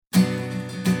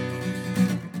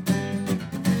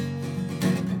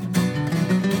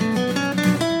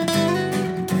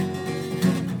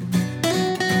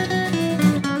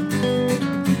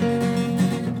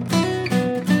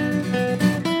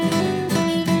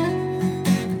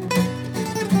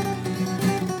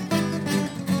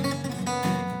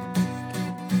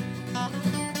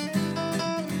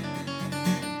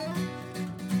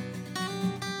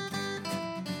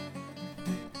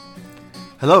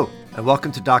Hello, and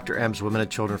welcome to Dr. M's Women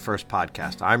and Children First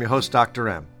podcast. I'm your host, Dr.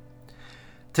 M.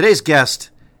 Today's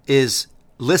guest is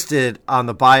listed on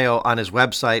the bio on his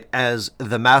website as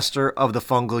the master of the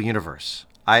fungal universe.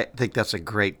 I think that's a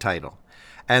great title.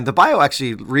 And the bio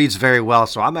actually reads very well,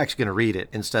 so I'm actually going to read it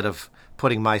instead of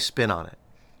putting my spin on it.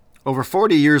 Over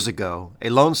 40 years ago, a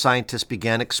lone scientist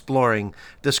began exploring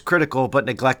this critical but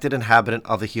neglected inhabitant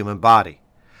of the human body.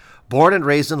 Born and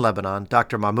raised in Lebanon,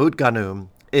 Dr. Mahmoud Ghannoum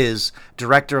is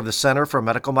director of the Center for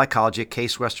Medical Mycology at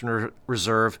Case Western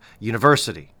Reserve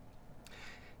University.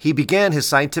 He began his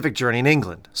scientific journey in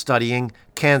England, studying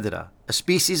candida, a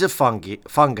species of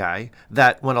fungi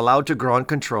that, when allowed to grow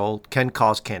uncontrolled, can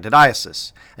cause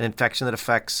candidiasis, an infection that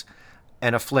affects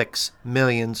and afflicts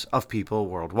millions of people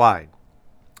worldwide.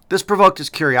 This provoked his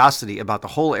curiosity about the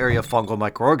whole area of fungal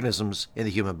microorganisms in the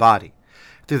human body.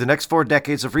 Through the next 4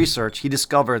 decades of research, he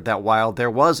discovered that while there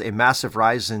was a massive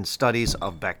rise in studies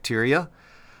of bacteria,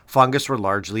 fungus were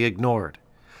largely ignored.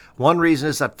 One reason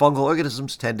is that fungal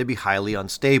organisms tend to be highly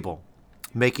unstable,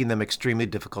 making them extremely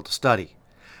difficult to study.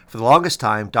 For the longest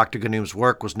time, Dr. Ghannoum's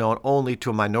work was known only to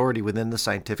a minority within the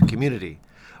scientific community.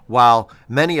 While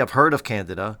many have heard of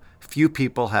candida, few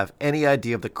people have any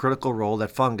idea of the critical role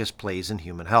that fungus plays in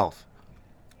human health.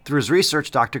 Through his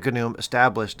research, Dr. Ghannoum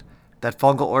established that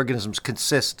fungal organisms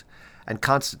consist and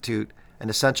constitute an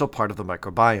essential part of the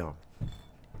microbiome.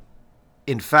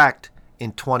 In fact,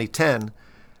 in 2010,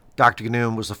 Dr.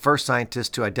 Ghannoum was the first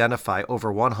scientist to identify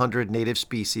over 100 native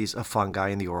species of fungi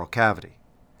in the oral cavity.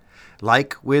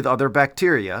 Like with other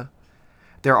bacteria,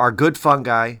 there are good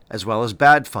fungi as well as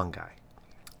bad fungi.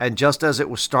 And just as it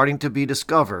was starting to be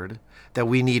discovered that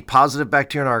we need positive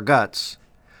bacteria in our guts,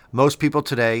 most people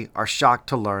today are shocked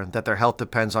to learn that their health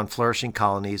depends on flourishing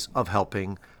colonies of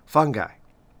helping fungi.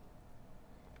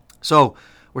 So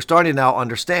we're starting to now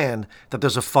understand that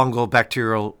there's a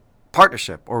fungal-bacterial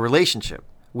partnership or relationship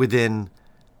within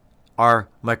our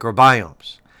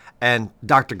microbiomes. And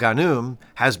Dr. Ghannoum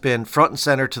has been front and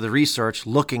center to the research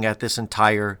looking at this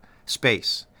entire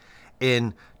space.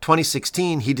 In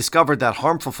 2016, he discovered that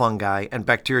harmful fungi and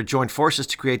bacteria joined forces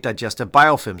to create digestive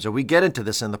biofilms, and we get into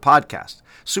this in the podcast.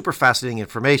 Super fascinating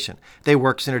information. They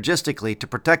work synergistically to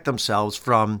protect themselves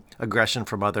from aggression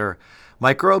from other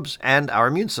microbes and our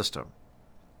immune system.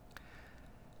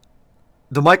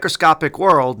 The microscopic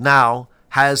world now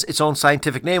has its own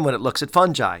scientific name when it looks at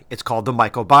fungi. It's called the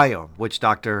microbiome, which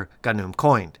Dr. Ghannoum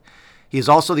coined. He is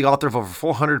also the author of over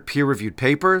 400 peer-reviewed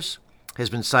papers, has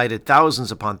been cited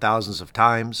thousands upon thousands of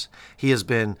times. He has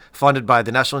been funded by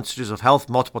the National Institutes of Health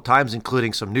multiple times,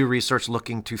 including some new research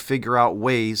looking to figure out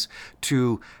ways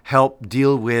to help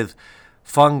deal with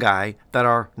fungi that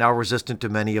are now resistant to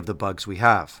many of the bugs we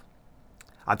have.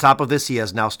 On top of this, he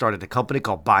has now started a company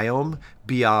called Biohm,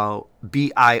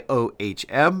 Biohm,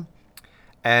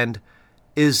 and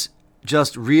is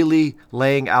just really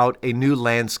laying out a new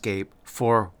landscape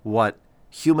for what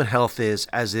human health is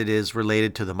as it is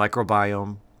related to the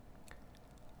microbiome,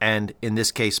 and in this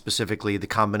case specifically, the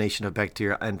combination of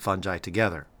bacteria and fungi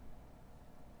together.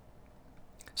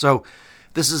 So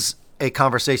this is a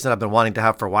conversation that I've been wanting to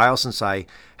have for a while, since I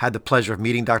had the pleasure of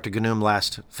meeting Dr. Ghannoum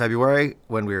last February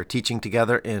when we were teaching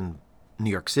together in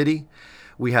New York City.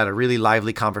 We had a really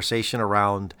lively conversation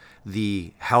around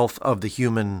the health of the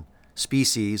human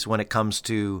species when it comes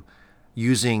to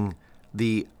using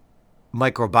the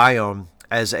microbiome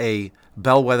as a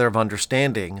bellwether of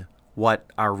understanding what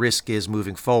our risk is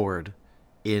moving forward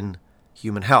in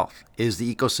human health. Is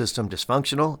the ecosystem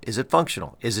dysfunctional? Is it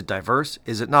functional? Is it diverse?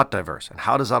 Is it not diverse? And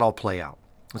how does that all play out?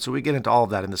 And so we get into all of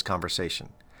that in this conversation.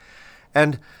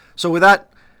 And so with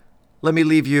that, let me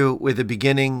leave you with a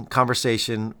beginning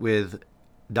conversation with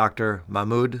Dr.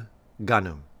 Mahmoud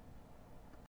Ghannoum.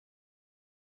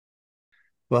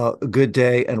 Well, good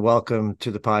day and welcome to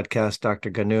the podcast, Dr.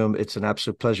 Ghannoum. It's an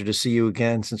absolute pleasure to see you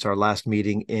again since our last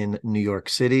meeting in New York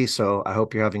City. So I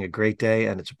hope you're having a great day,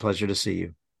 and it's a pleasure to see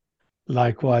you.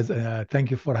 Likewise.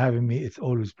 Thank you for having me. It's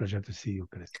always a pleasure to see you,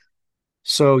 Chris.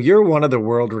 So you're one of the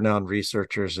world-renowned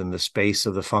researchers in the space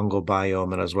of the fungal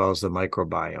biome and as well as the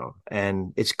microbiome.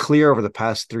 And it's clear over the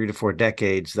past 3 to 4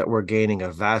 decades that we're gaining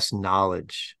a vast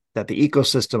knowledge that the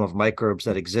ecosystem of microbes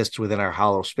that exists within our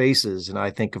hollow spaces, and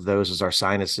I think of those as our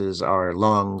sinuses, our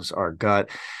lungs, our gut,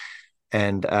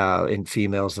 and in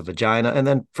females, the vagina, and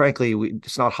then frankly,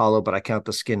 it's not hollow, but I count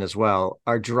the skin as well,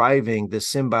 are driving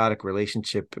this symbiotic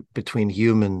relationship between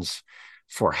humans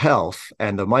for health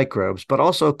and the microbes, but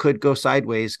also could go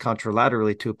sideways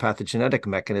contralaterally to a pathogenetic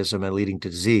mechanism and leading to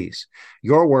disease.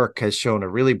 Your work has shown a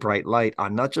really bright light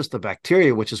on not just the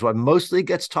bacteria, which is what mostly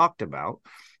gets talked about,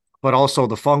 but also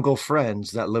the fungal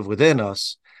friends that live within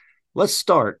us let's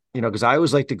start, because I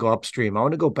always like to go upstream. I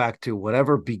want to go back to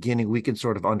whatever beginning we can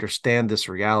sort of understand this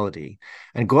reality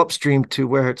and go upstream to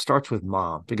where it starts with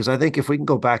mom. Because I think if we can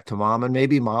go back to mom and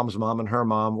maybe mom's mom and her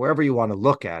mom, wherever you want to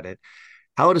look at it,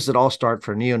 how does it all start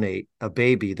for neonate, a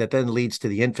baby that then leads to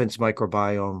the infant's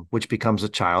microbiome, which becomes a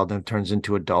child and turns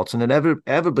into adults and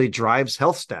inevitably drives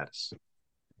health status?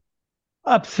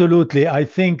 Absolutely. I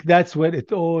think that's where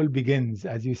it all begins,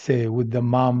 as you say, with the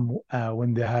mom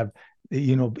when they have,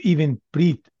 even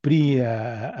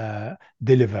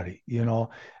delivery,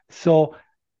 So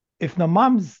if the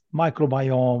mom's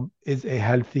microbiome is a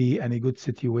healthy and a good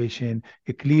situation,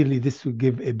 clearly this will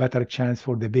give a better chance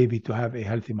for the baby to have a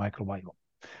healthy microbiome.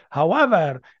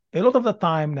 However, a lot of the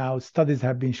time now, studies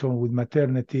have been shown with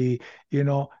maternity,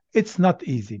 it's not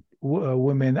easy.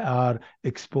 Women are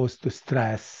exposed to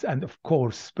stress, and of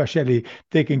course, especially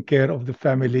taking care of the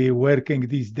family, working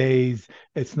these days.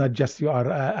 It's not just you are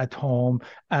at home,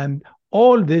 and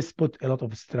all this put a lot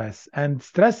of stress. And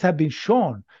stress have been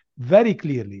shown very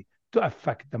clearly to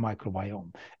affect the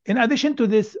microbiome. In addition to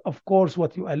this, of course,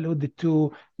 what you alluded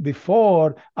to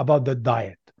before about the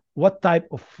diet, what type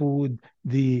of food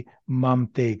the mom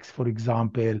takes, for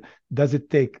example, does it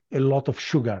take a lot of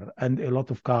sugar and a lot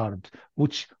of carbs,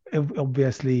 which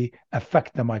obviously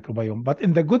affect the microbiome. But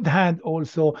in the good hand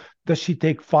also, does she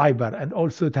take fiber? And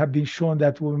also it have been shown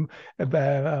that when,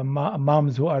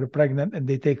 moms who are pregnant and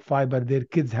they take fiber, their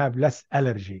kids have less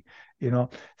allergy,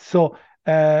 so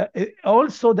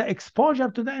also the exposure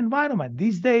to the environment.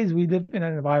 These days we live in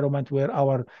an environment where a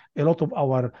lot of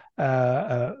our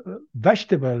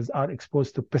vegetables are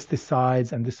exposed to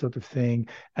pesticides and this sort of thing.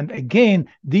 And again,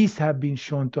 these have been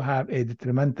shown to have a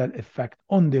detrimental effect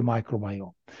on the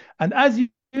microbiome. And as you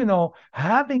know,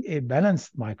 having a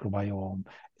balanced microbiome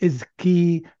is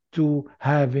key to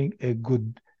having a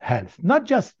good health, not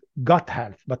just gut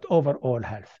health, but overall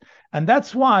health. And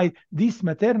that's why these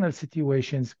maternal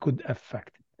situations could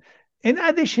affect it. In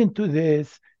addition to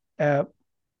this,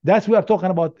 that's we are talking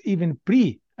about even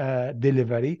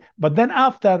pre-delivery, but then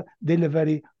after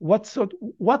delivery, what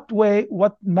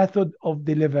method of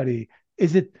delivery?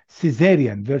 Is it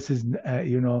cesarean versus,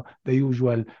 the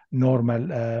usual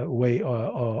normal way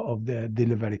of the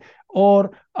delivery,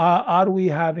 or are we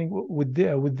having with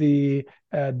the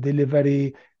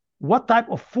delivery? What type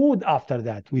of food after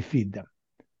that we feed them?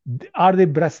 Are they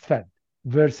breastfed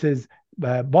versus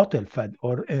bottle fed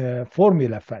or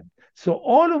formula fed? So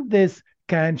all of this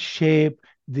can shape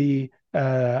the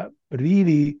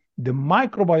really the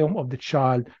microbiome of the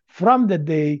child from the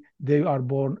day they are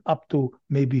born up to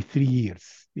maybe 3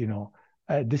 years.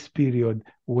 This period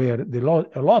where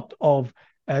a lot of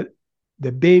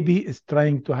the baby is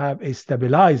trying to have a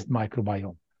stabilized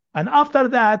microbiome, and after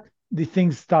that the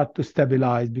things start to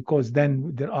stabilize, because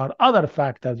then there are other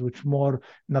factors which more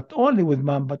not only with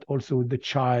mom but also with the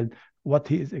child, what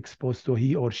he is exposed to,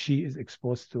 he or she is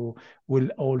exposed to, will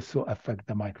also affect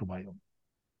the microbiome.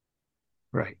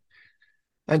 Right.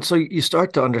 And so you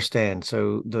start to understand.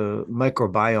 So the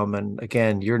microbiome, and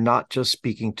again, you're not just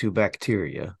speaking to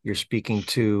bacteria, you're speaking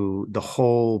to the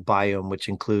whole biome, which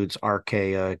includes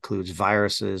archaea, includes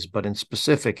viruses, but in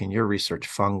specific in your research,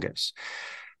 fungus.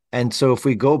 And so if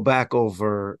we go back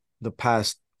over the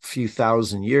past few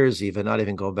thousand years, even not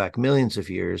even go back millions of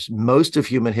years, most of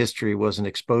human history was an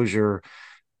exposure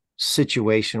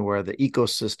situation where the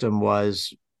ecosystem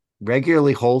was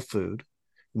regularly whole food,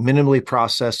 minimally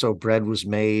processed. So bread was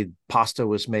made, pasta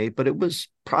was made, but it was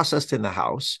processed in the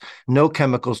house. No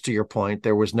chemicals, to your point.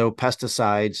 There was no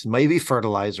pesticides, maybe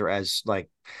fertilizer as like,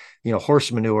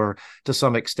 horse manure to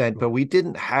some extent, but we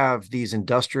didn't have these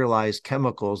industrialized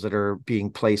chemicals that are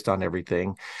being placed on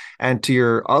everything. And to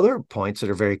your other points that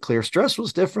are very clear, stress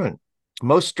was different.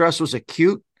 Most stress was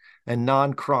acute and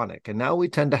non-chronic. And now we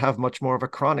tend to have much more of a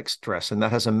chronic stress, and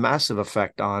that has a massive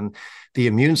effect on the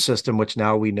immune system, which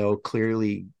now we know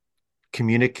clearly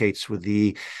communicates with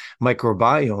the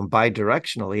microbiome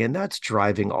bidirectionally, and that's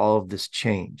driving all of this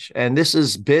change. And this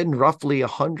has been roughly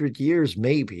 100 years,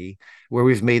 maybe, where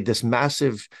we've made this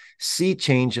massive sea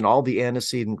change in all the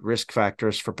antecedent risk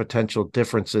factors for potential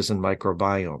differences in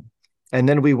microbiome. And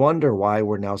then we wonder why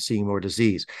we're now seeing more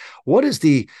disease. What is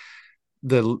the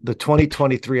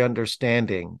 2023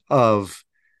 understanding of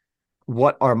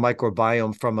what our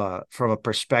microbiome from a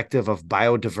perspective of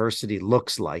biodiversity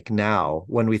looks like now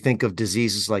when we think of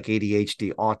diseases like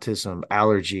ADHD, autism,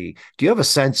 allergy? Do you have a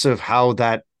sense of how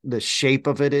the shape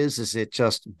of it is? Is it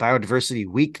just biodiversity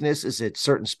weakness? Is it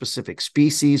certain specific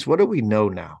species? What do we know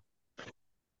now?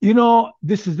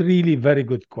 This is really very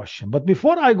good question. But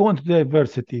before I go into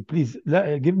diversity, please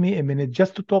give me a minute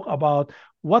just to talk about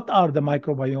what are the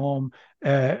microbiome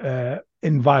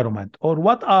environment, or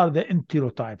what are the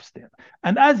enterotypes there.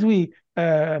 And as we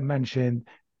mentioned,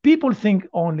 people think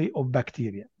only of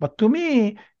bacteria. But to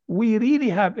me, we really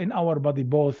have in our body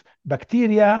both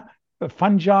bacteria,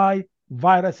 fungi,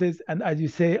 viruses, and as you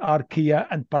say, archaea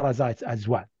and parasites as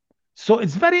well. So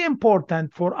it's very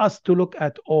important for us to look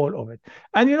at all of it.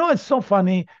 And it's so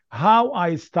funny how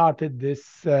I started this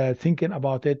thinking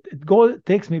about it. It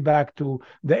takes me back to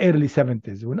the early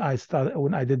 70s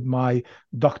when I did my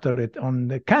doctorate on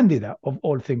the candida of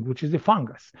all things, which is the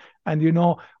fungus. And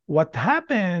what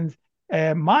happens.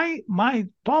 My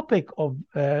topic of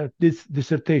this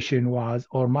dissertation was,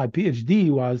 or my PhD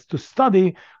was, to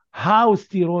study how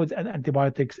steroids and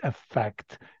antibiotics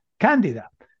affect candida.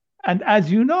 And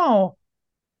as you know,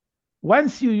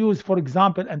 once you use, for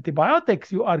example,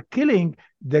 antibiotics, you are killing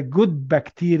the good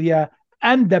bacteria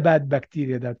and the bad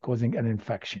bacteria that causing an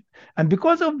infection. And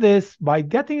because of this, by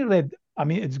getting rid,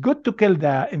 it's good to kill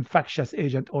the infectious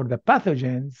agent or the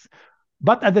pathogens,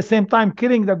 but at the same time,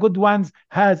 killing the good ones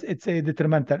has its a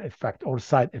detrimental effect or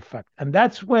side effect. And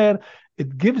that's where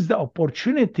it gives the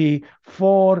opportunity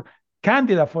for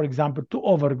candida, for example, to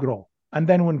overgrow. And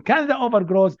then when candida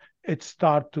overgrows, it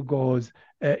starts to cause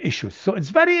issues. So it's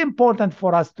very important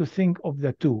for us to think of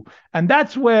the two. And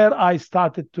that's where I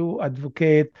started to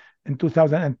advocate in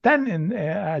 2010. And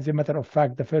as a matter of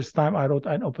fact, the first time I wrote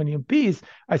an opinion piece,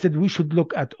 I said we should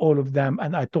look at all of them.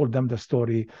 And I told them the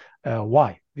story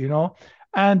why.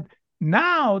 And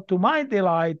now, to my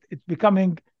delight, it's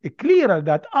becoming clearer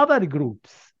that other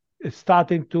groups is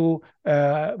starting to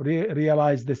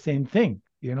realize the same thing.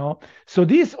 So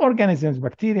these organisms,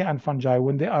 bacteria and fungi,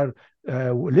 when they are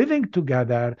living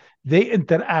together, they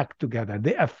interact together.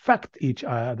 They affect each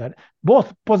other,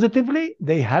 both positively.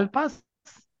 They help us.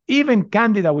 Even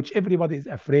candida, which everybody is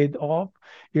afraid of,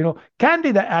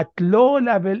 candida at low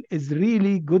level is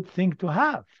really good thing to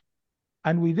have.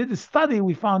 And we did a study,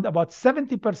 we found about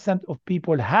 70% of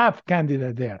people have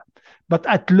candida there, but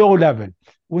at low level.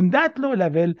 When that low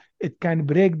level, it can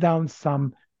break down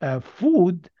some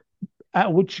food,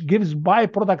 which gives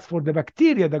byproducts for the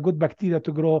bacteria, the good bacteria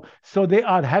to grow. So they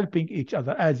are helping each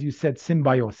other, as you said,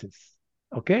 symbiosis.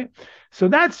 Okay? So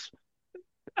that's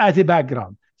as a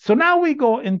background. So now we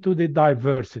go into the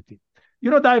diversity.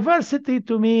 Diversity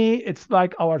to me, it's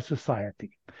like our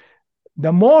society.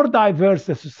 The more diverse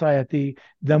the society,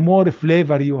 the more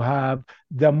flavor you have,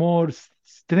 the more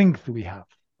strength we have.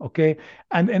 Okay.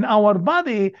 And in our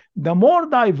body, the more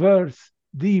diverse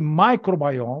the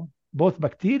microbiome, both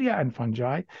bacteria and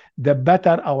fungi, the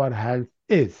better our health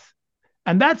is.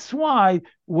 And that's why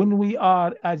when we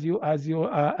are, as you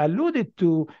alluded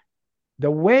to,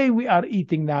 the way we are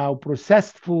eating now,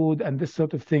 processed food and this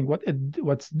sort of thing,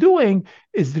 what's doing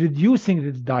is reducing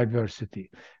this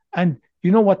diversity. And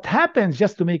what happens,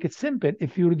 just to make it simple,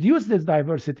 if you reduce this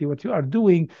diversity, what you are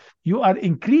doing, you are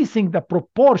increasing the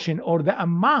proportion or the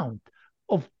amount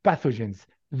of pathogens,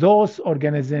 those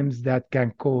organisms that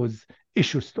can cause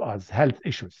issues to us, health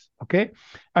issues, okay?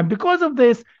 And because of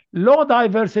this, low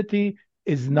diversity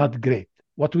is not great.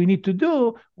 What we need to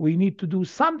do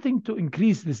something to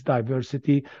increase this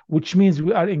diversity, which means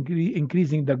we are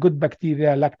increasing the good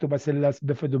bacteria, lactobacillus,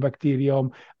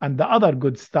 bifidobacterium, and the other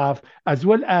good stuff, as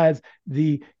well as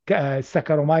the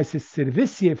Saccharomyces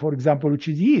cerevisiae, for example, which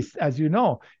is yeast. As you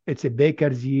know, it's a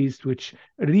baker's yeast, which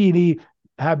really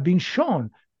have been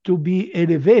shown to be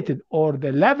elevated, or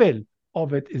the level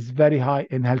of it is very high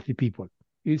in healthy people.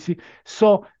 You see,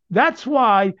 so that's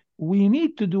why we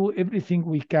need to do everything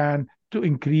we can to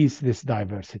increase this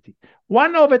diversity.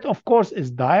 One of it, of course,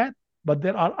 is diet, but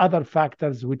there are other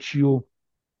factors which you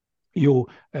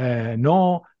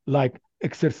know, like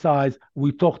exercise.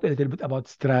 We talked a little bit about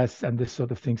stress and this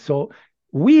sort of thing. So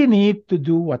we need to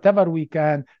do whatever we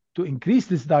can to increase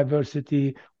this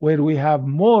diversity, where we have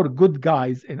more good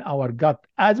guys in our gut,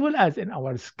 as well as in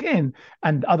our skin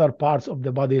and other parts of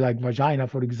the body, like vagina,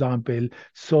 for example,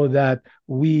 so that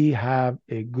we have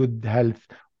a good health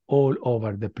all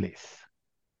over the place.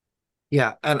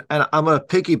 Yeah, and I'm going to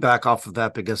piggyback off of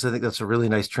that, because I think that's a really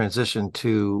nice transition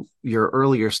to your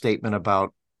earlier statement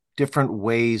about different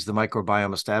ways the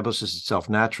microbiome establishes itself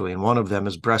naturally. And one of them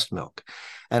is breast milk.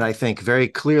 And I think very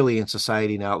clearly in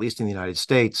society now, at least in the United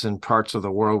States and parts of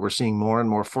the world, we're seeing more and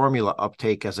more formula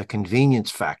uptake as a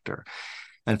convenience factor.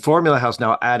 And formula has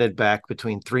now added back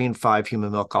between 3 and 5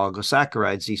 human milk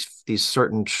oligosaccharides, these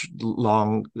certain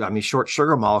short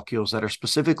sugar molecules that are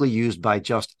specifically used by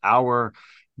just our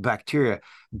bacteria.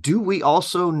 Do we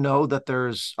also know that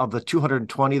there's of the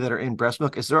 220 that are in breast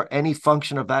milk, is there any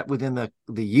function of that within the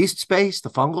yeast space, the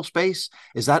fungal space?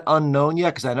 Is that unknown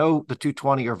yet? Because I know the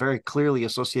 220 are very clearly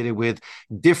associated with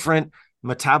different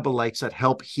metabolites that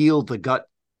help heal the gut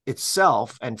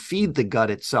itself and feed the gut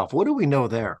itself. What do we know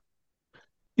there?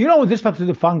 With respect to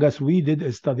the fungus, we did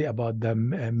a study about the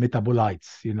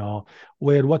metabolites,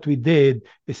 where what we did,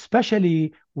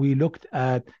 especially we looked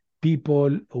at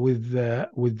people with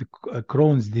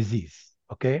Crohn's disease,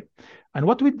 okay? And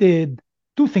what we did,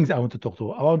 two things I want to talk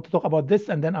to. I want to talk about this,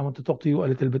 and then I want to talk to you a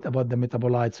little bit about the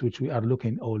metabolites, which we are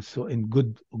looking also in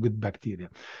good bacteria.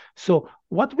 So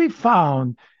what we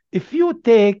found, if you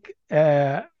take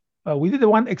we did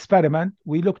one experiment.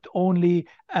 We looked only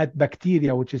at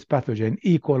bacteria, which is pathogen,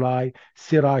 E. coli,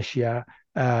 Serratia,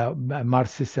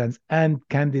 marcescens, and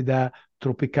Candida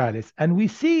tropicalis. And we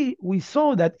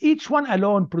saw that each one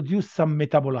alone produced some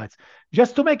metabolites.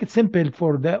 Just to make it simple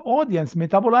for the audience,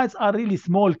 metabolites are really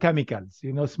small chemicals,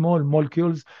 small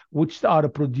molecules which are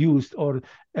produced or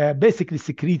basically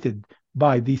secreted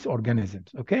by these organisms.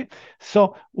 Okay,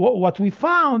 so what we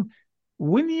found,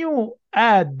 when you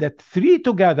add the three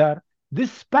together,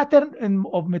 this pattern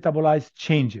of metabolites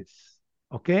changes.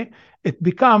 Okay, it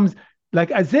becomes like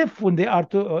as if when they are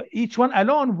each one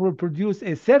alone will produce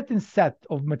a certain set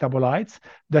of metabolites.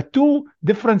 The two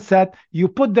different set, you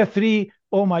put the three,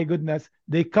 oh my goodness,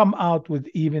 they come out with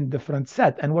even different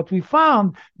set. And what we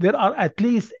found, there are at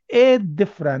least 8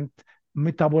 different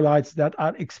metabolites that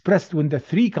are expressed when the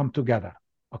three come together.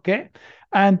 Okay,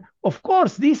 and of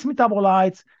course these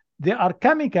metabolites, they are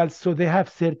chemicals, so they have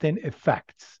certain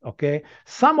effects. Okay,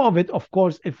 some of it, of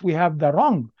course, if we have the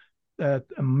wrong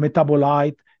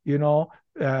metabolite,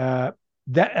 that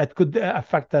it could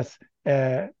affect us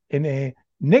in a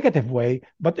negative way.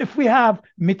 But if we have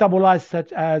metabolites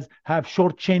such as have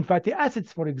short chain fatty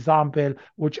acids, for example,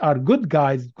 which are good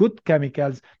guys, good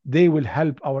chemicals, they will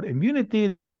help our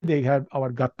immunity, they help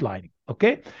our gut lining.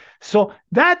 Okay, so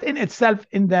that in itself,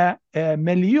 in the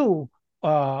milieu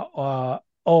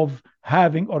of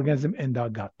having organism in the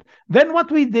gut. Then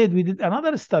what we did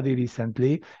another study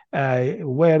recently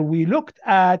where we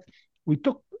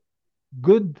took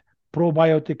good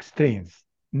probiotic strains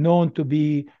known to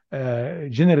be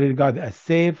generally regarded as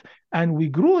safe, and we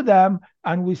grew them,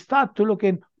 and we start to look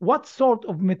in what sort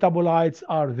of metabolites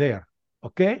are there.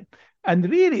 Okay, and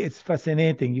really it's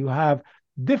fascinating. You have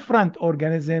different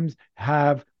organisms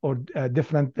or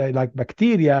different like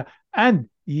bacteria and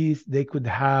yeast, they could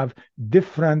have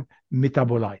different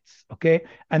metabolites. Okay,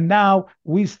 and now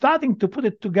we're starting to put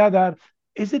it together.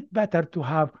 Is it better to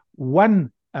have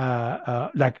one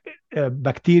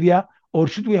bacteria, or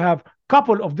should we have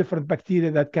couple of different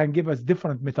bacteria that can give us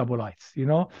different metabolites?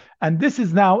 And this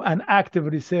is now an active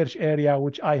research area,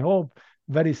 which I hope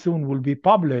very soon will be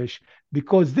published,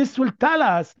 because this will tell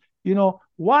us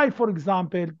why, for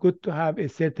example, good to have a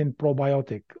certain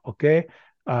probiotic. Okay,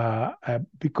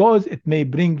 because it may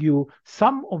bring you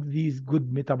some of these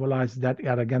good metabolites that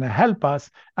are going to help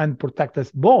us and protect us,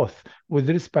 both with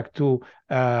respect to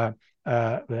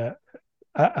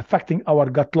affecting our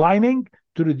gut lining,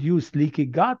 to reduce leaky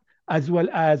gut, as well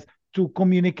as to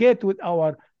communicate with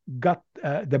our gut,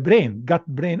 the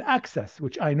gut-brain axis,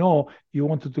 which I know you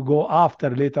wanted to go after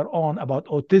later on about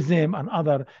autism and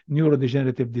other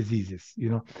neurodegenerative diseases.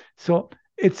 So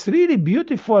it's really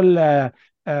beautiful.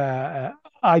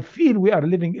 I feel we are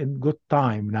living in good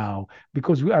time now,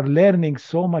 because we are learning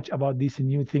so much about these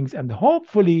new things, and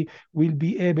hopefully we'll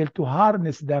be able to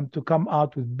harness them to come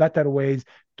out with better ways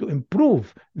to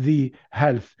improve the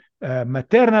health,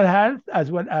 maternal health,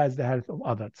 as well as the health of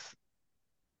others.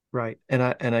 Right.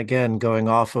 And again, going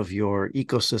off of your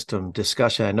ecosystem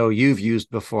discussion, I know you've used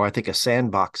before, I think, a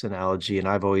sandbox analogy, and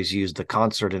I've always used the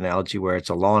concert analogy, where it's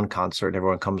a lawn concert and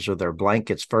everyone comes with their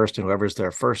blankets first, and whoever's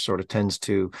there first sort of tends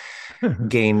to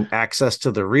gain access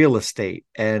to the real estate.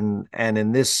 And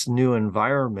in this new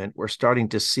environment, we're starting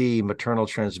to see maternal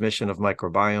transmission of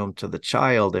microbiome to the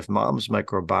child. If mom's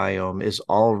microbiome is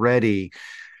already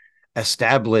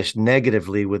established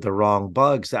negatively with the wrong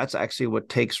bugs, that's actually what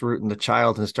takes root in the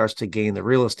child and starts to gain the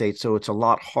real estate. So it's a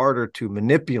lot harder to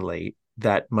manipulate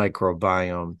that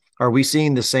microbiome. Are we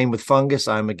seeing the same with fungus?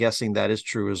 I'm guessing that is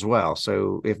true as well.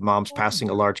 So if mom's passing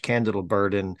a large candidal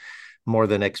burden more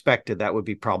than expected, that would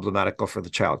be problematical for the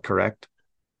child, correct?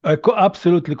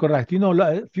 Absolutely correct.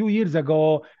 A few years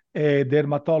ago, a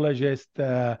dermatologist,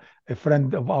 a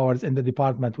friend of ours in the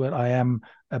department where I am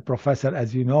a professor,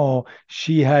 as you know,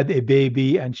 she had a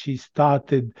baby and she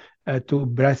started to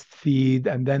breastfeed.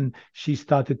 And then she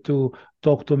started to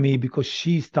talk to me because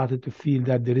she started to feel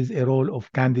that there is a role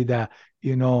of candida,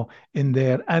 in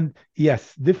there. And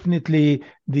yes, definitely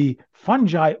the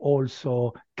fungi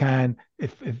also can,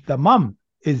 if the mom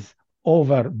is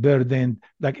overburdened,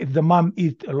 like if the mom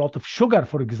eat a lot of sugar,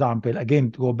 for example,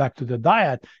 again, to go back to the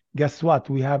diet, guess what?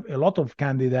 We have a lot of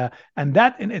candida, and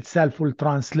that in itself will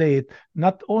translate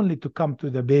not only to come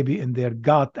to the baby in their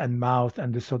gut and mouth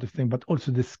and this sort of thing, but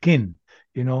also the skin.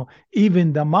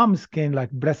 Even the mom's skin,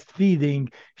 like breastfeeding,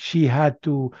 she had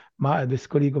to, this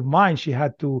colleague of mine, she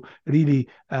had to really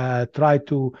try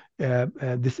to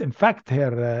disinfect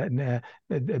her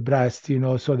breast,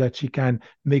 so that she can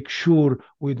make sure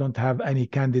we don't have any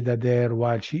candida there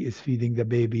while she is feeding the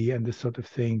baby and this sort of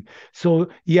thing. So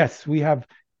yes, we have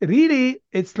really,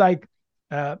 it's like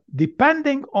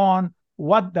depending on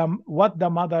what the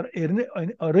mother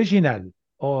original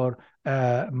or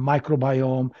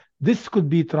microbiome, this could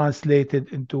be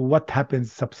translated into what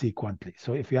happens subsequently.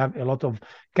 So if you have a lot of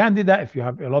candida, if you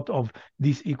have a lot of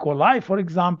these E. coli, for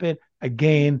example,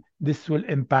 again, this will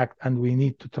impact, and we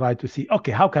need to try to see,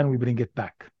 okay, how can we bring it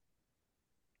back?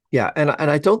 Yeah, and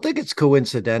I don't think it's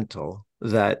coincidental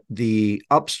that the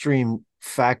upstream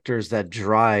factors that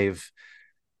drive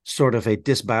sort of a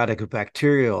dysbiotic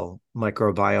bacterial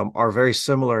microbiome are very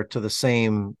similar to the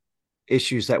same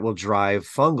issues that will drive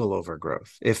fungal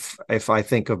overgrowth. If I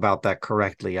think about that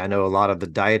correctly, I know a lot of the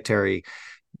dietary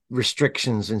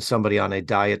restrictions in somebody on a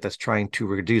diet that's trying to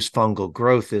reduce fungal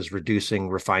growth is reducing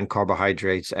refined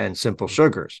carbohydrates and simple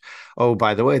sugars. Oh,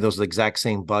 by the way, those are the exact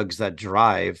same bugs that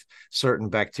drive certain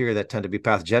bacteria that tend to be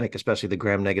pathogenic, especially the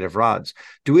gram-negative rods.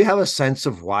 Do we have a sense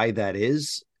of why that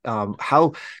is?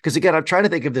 Because again, I'm trying to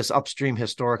think of this upstream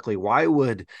historically. Why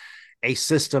would a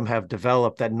system have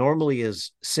developed that normally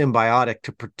is symbiotic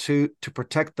to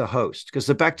protect the host? Because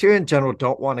the bacteria in general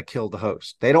don't want to kill the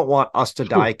host. They don't want us to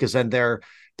die, because then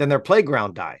their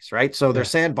playground dies, right? So their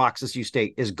sandbox, as you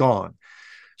state, is gone.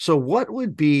 So what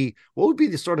would be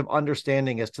the sort of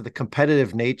understanding as to the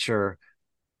competitive nature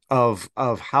of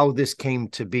how this came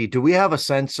to be? Do we have a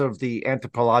sense of the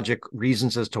anthropologic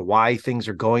reasons as to why things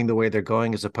are going the way they're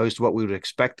going, as opposed to what we would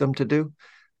expect them to do?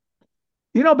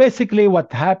 Basically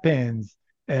what happens,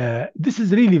 this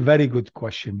is really very good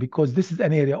question, because this is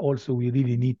an area also we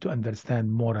really need to understand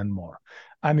more and more.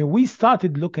 I mean, we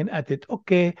started looking at it.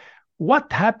 Okay,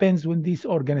 what happens when these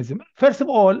organisms? First of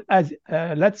all, as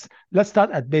let's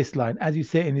start at baseline. As you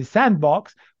say, in the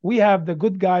sandbox, we have the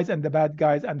good guys and the bad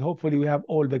guys, and hopefully we have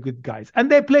all the good guys, and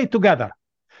they play together.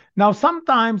 Now,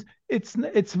 sometimes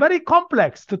it's very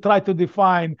complex to try to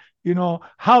define,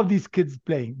 how these kids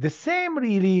playing. The same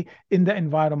really in the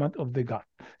environment of the gut.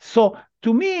 So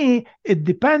to me, it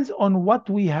depends on what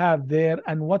we have there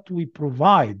and what we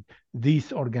provide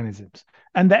these organisms.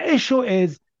 And the issue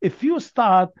is, if you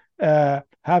start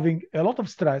having a lot of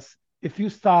stress, if you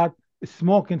start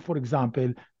smoking, for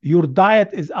example, your diet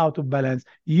is out of balance,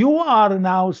 you are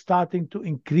now starting to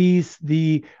increase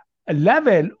the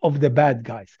level of the bad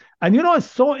guys. And it's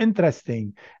so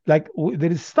interesting. Like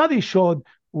there is study showed,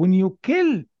 when you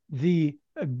kill the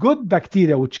good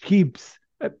bacteria, which keeps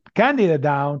candida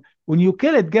down, when you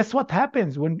kill it, guess what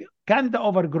happens? When candida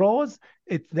overgrows,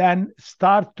 it then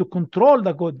starts to control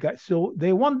the good guys. So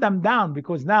they want them down,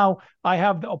 because now I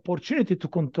have the opportunity to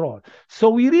control. So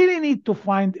we really need to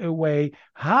find a way,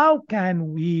 how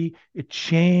can we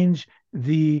change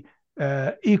the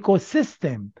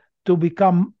ecosystem to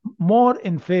become more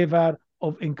in favor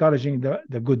of encouraging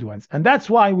the good ones. And that's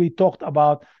why we talked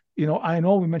about, I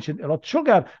know we mentioned a lot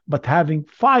sugar, but having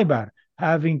fiber,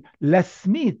 having less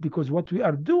meat, because what we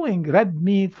are doing, red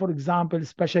meat, for example,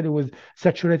 especially with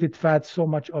saturated fat, so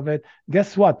much of it,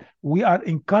 guess what? We are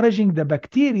encouraging the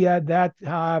bacteria that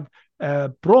have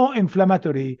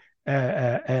pro-inflammatory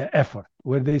effort,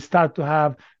 where they start to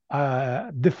have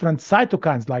different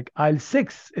cytokines like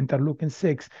IL-6,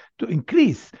 interleukin-6, to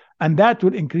increase, and that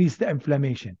will increase the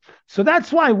inflammation. So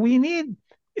that's why we need,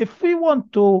 if we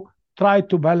want to try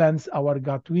to balance our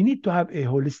gut, we need to have a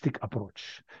holistic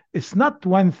approach. It's not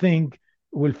one thing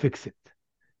will fix it.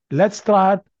 Let's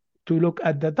try to look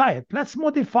at the diet. Let's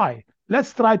modify.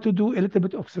 Let's try to do a little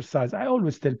bit of exercise. I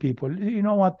always tell people, you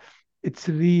know what? It's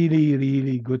really,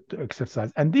 really good to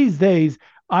exercise. And these days,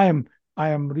 I am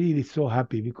really so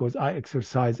happy because I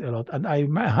exercise a lot. And I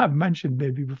have mentioned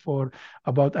maybe before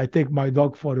about I take my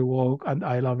dog for a walk, and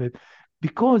I love it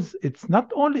because it's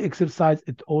not only exercise,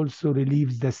 it also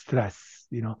relieves the stress,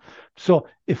 So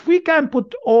if we can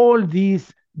put all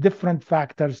these different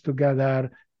factors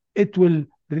together, it will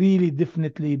really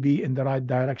definitely be in the right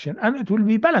direction, and it will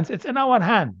be balanced. It's in our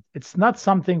hand. It's not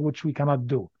something which we cannot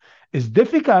do. It's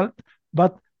difficult,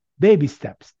 but baby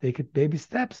steps. Take it baby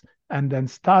steps, and then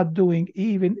start doing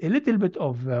even a little bit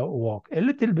of walk, a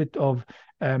little bit of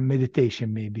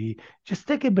meditation, maybe. Just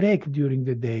take a break during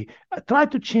the day. Try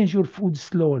to change your food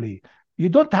slowly. You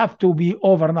don't have to be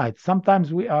overnight.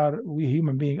 Sometimes we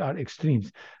human beings are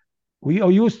extremes. We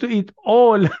are used to eat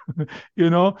all,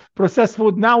 processed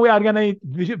food. Now we are going to eat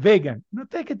vegan. No,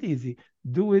 take it easy.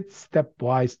 Do it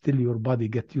stepwise till your body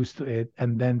get used to it,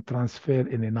 and then transfer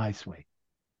in a nice way.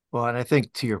 Well, and I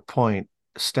think to your point,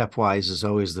 stepwise is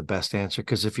always the best answer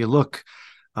because if you look,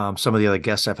 some of the other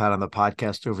guests I've had on the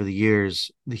podcast over the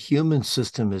years, the human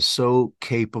system is so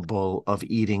capable of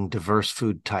eating diverse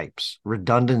food types.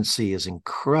 Redundancy is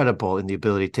incredible in the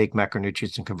ability to take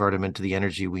macronutrients and convert them into the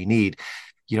energy we need.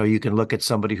 You can look at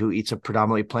somebody who eats a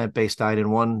predominantly plant-based diet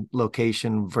in one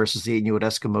location versus the Inuit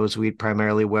Eskimos who eat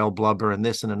primarily whale blubber, and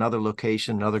this in another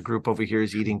location. Another group over here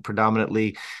is eating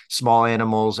predominantly small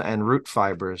animals and root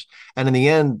fibers. And in the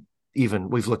end, even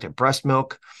we've looked at breast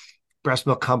milk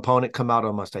component come out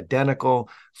almost identical,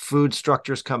 food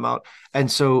structures come out. And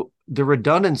so the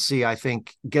redundancy, I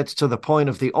think, gets to the point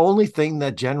of the only thing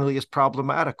that generally is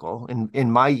problematical in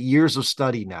my years of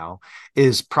study now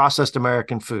is processed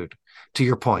American food. To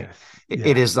your point,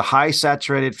 it is the high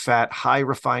saturated fat, high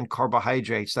refined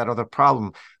carbohydrates that are the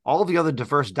problem. All of the other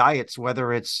diverse diets,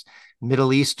 whether it's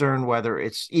Middle Eastern, whether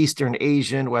it's Eastern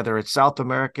Asian, whether it's South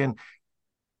American,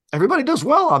 everybody does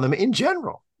well on them in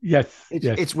general.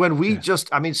 It's when we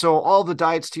so all the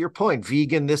diets, to your point,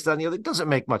 vegan, this, that, and the other, it doesn't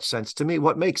make much sense to me.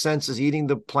 What makes sense is eating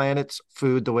the planet's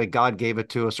food the way God gave it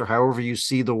to us, or however you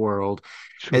see the world,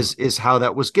 is how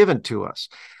that was given to us.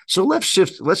 So let's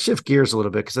shift gears a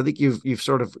little bit, because I think you've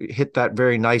sort of hit that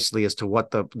very nicely as to what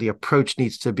the approach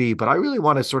needs to be. But I really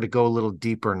want to sort of go a little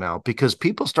deeper now, because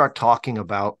people start talking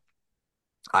about,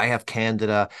 I have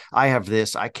candida, I have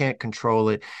this, I can't control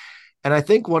it. And I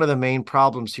think one of the main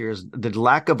problems here is the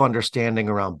lack of understanding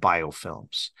around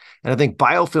biofilms. And I think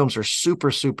biofilms are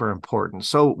super, super important.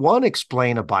 So one,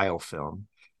 explain a biofilm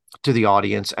to the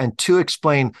audience, and two,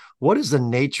 explain what is the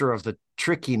nature of the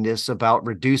trickiness about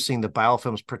reducing the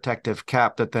biofilm's protective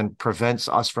cap that then prevents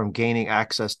us from gaining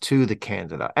access to the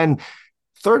candida. And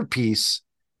third piece,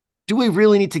 do we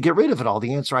really need to get rid of it all?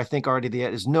 The answer, I think, already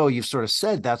is no. You've sort of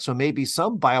said that. So maybe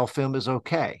some biofilm is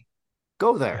okay.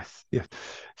 Go there. Yes.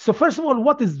 So first of all,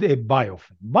 what is the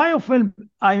biofilm? Biofilm,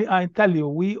 I tell you,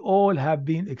 we all have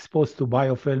been exposed to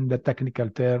biofilm, the technical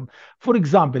term. For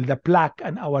example, the plaque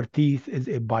in our teeth is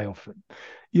a biofilm.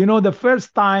 The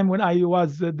first time when I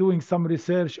was doing some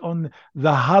research on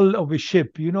the hull of a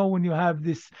ship, when you have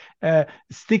this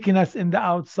stickiness in the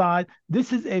outside,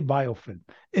 this is a biofilm.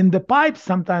 In the pipes,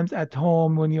 sometimes at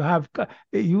home, when you have,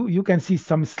 you can see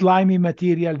some slimy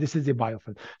material, this is a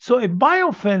biofilm. So a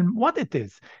biofilm, what it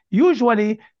is,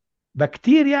 usually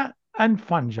bacteria and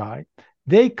fungi,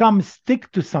 they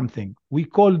stick to something.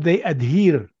 They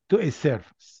adhere to a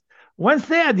surface. Once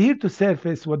they adhere to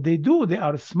surface, what they do, they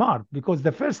are smart, because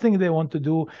the first thing they want to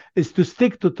do is to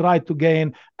stick to try to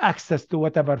gain access to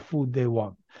whatever food they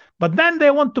want. But then they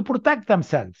want to protect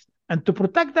themselves. And to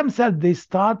protect themselves, they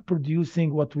start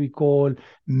producing what we call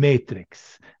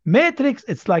matrix. Matrix,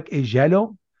 it's like a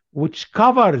jello which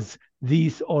covers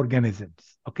these organisms.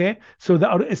 Okay, so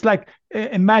it's like,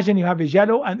 imagine you have a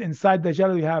jello, and inside the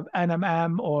jello you have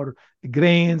NMM or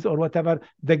grains or whatever.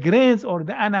 The grains or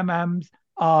the NMMs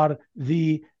are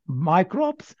the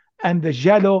microbes, and the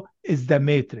jello is the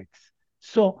matrix.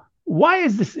 So why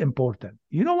is this important?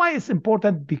 You know why it's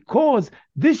important? Because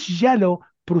this jello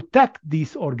protects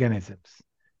these organisms.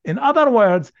 In other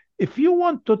words, if you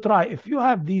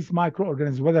have these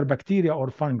microorganisms, whether bacteria or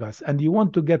fungus, and you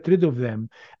want to get rid of them,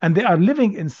 and they are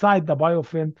living inside the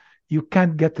biofilm, you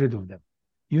can't get rid of them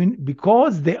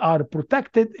because they are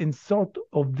protected in sort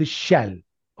of the shell.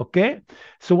 Okay,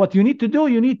 so what you need to do,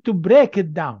 you need to break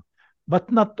it down.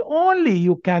 But not only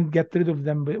you can't get rid of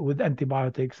them with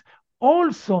antibiotics,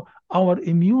 also our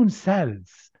immune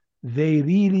cells, they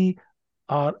really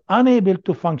are unable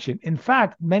to function. In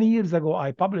fact, many years ago,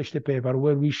 I published a paper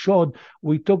where we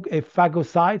took a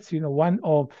phagocytes, one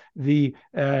of the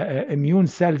immune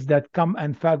cells that come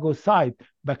and phagocyte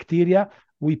bacteria.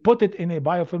 We put it in a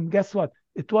biofilm. Guess what?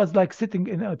 It was like sitting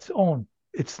in its own.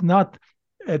 It's not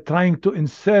trying to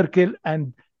encircle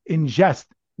and ingest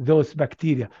those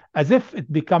bacteria, as if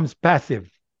it becomes passive,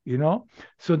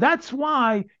 So that's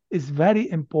why it's very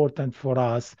important for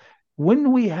us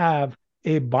when we have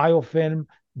a biofilm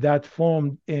that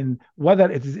formed in, whether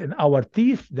it is in our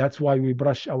teeth, that's why we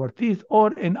brush our teeth,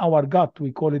 or in our gut,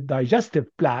 we call it digestive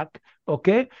plaque,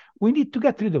 okay, we need to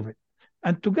get rid of it.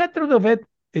 And to get rid of it,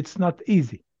 it's not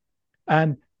easy.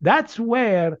 And that's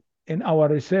where in our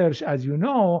research, as you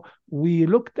know, we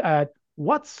looked at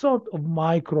what sort of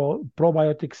micro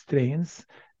probiotic strains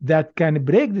that can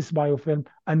break this biofilm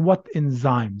and what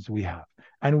enzymes we have.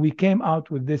 And we came out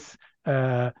with this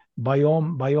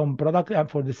Biohm product. And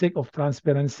for the sake of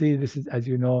transparency, this is, as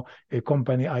you know, a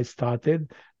company I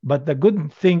started. But the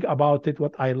good thing about it,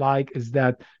 what I like, is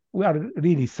that we are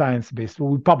really science-based.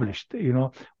 We published,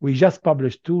 we just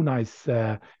published two nice,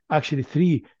 actually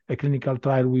three clinical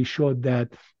trial. We showed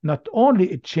that not only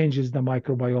it changes the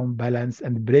microbiome balance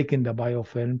and breaking the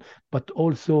biofilm, but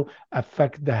also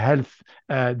affect the health,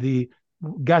 the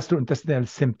gastrointestinal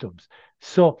symptoms.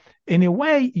 So in a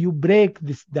way, you break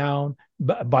this down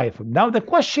biofilm. Now, the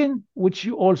question which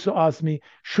you also asked me,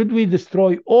 should we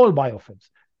destroy all biofilms?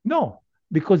 No,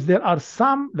 because there are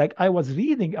some, like I was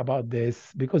reading about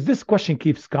this, because this question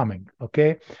keeps coming,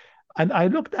 okay? And I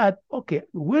looked at, okay,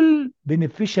 will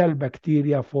beneficial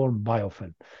bacteria form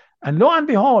biofilm? And lo and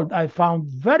behold, I found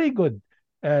very good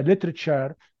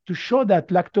literature to show that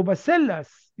lactobacillus,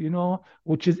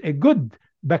 which is a good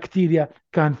bacteria,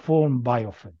 can form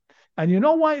biofilm. And you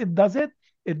know why it does it?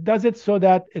 It does it so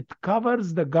that it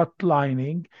covers the gut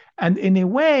lining and in a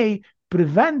way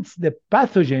prevents the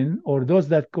pathogen or those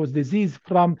that cause disease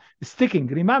from sticking.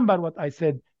 Remember what I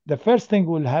said, the first thing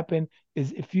will happen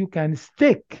is if you can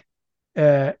stick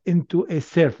into a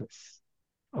surface,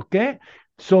 okay?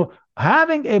 So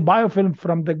having a biofilm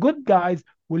from the good guys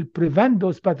will prevent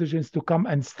those pathogens to come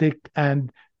and stick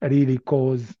and really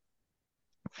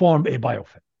form a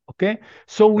biofilm, okay?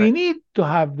 So we need to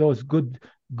have those good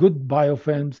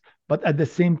biofilms, but at the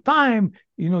same time,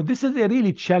 this is a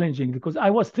really challenging, because I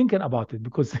was thinking about it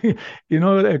because,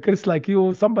 Chris, like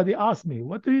you, somebody asked me,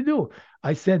 what do you do?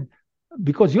 I said,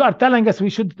 because you are telling us we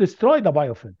should destroy the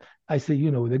biofilm. I say,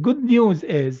 the good news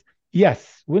is,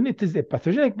 yes, when it is a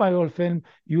pathogenic biofilm,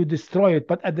 you destroy it,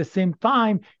 but at the same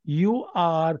time, you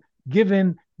are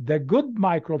given the good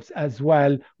microbes as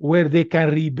well, where they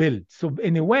can rebuild. So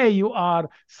in a way, you are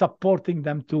supporting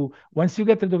them too. Once you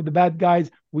get rid of the bad guys,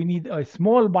 we need a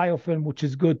small biofilm, which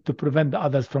is good to prevent the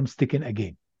others from sticking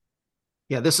again.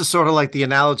 Yeah, this is sort of like the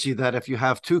analogy that if you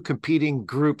have two competing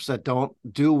groups that don't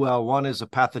do well, one is a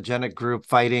pathogenic group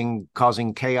fighting,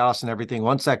 causing chaos and everything.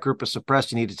 Once that group is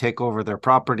suppressed, you need to take over their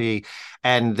property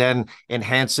and then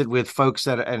enhance it with folks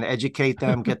and educate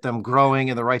them, get them growing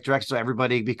in the right direction so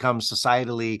everybody becomes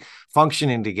societally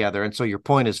functioning together. And so your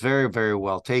point is very, very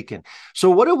well taken. So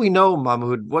what do we know,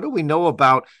 Mahmoud? What do we know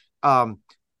about,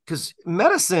 because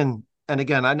medicine, and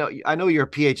again, I know you're a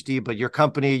PhD, but your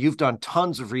company, you've done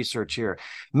tons of research here.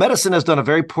 Medicine has done a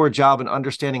very poor job in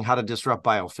understanding how to disrupt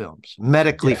biofilms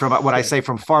medically, from what I say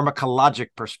from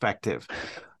pharmacologic perspective.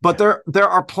 But there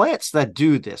are plants that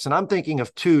do this. And I'm thinking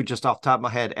of two just off the top of my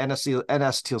head,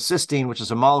 N-acetylcysteine, which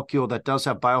is a molecule that does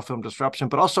have biofilm disruption,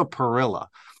 but also perilla.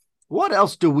 What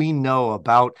else do we know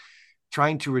about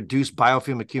trying to reduce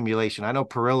biofilm accumulation? I know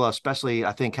perilla especially,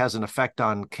 I think, has an effect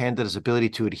on candida's ability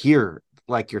to adhere,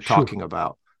 like you're talking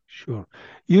about. Sure.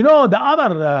 The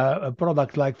other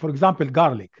product, like, for example,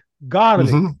 garlic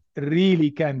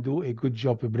really can do a good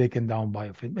job of breaking down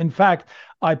biofilm. In fact,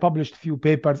 I published a few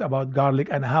papers about garlic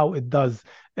and how it does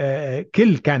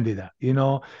kill candida,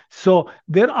 So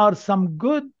there are some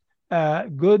good,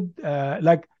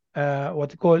 like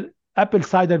what you call apple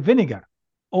cider vinegar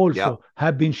also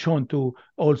have been shown to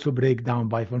also break down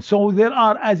biofilm. So there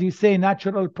are, as you say,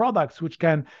 natural products which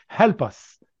can help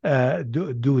us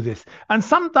do this. And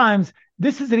sometimes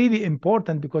this is really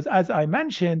important because, as I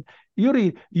mentioned,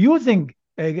 using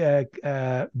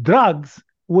drugs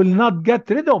will not get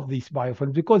rid of these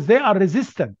biofilms because they are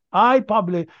resistant. I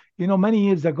published, many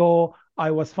years ago,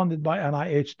 I was funded by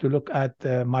NIH to look at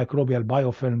microbial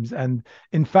biofilms. And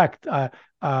in fact,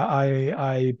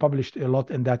 I published a lot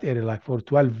in that area. Like for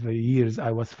 12 years, I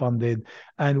was funded,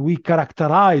 and we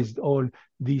characterized all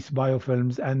these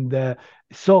biofilms. And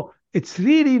so it's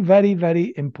really very,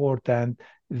 very important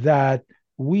that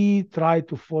we try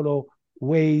to follow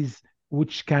ways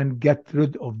which can get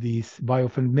rid of these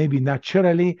biofilms. Maybe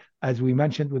naturally, as we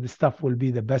mentioned, with the stuff will be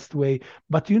the best way.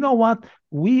 But you know what?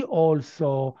 We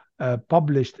also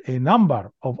published a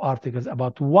number of articles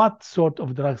about what sort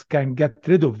of drugs can get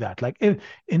rid of that. Like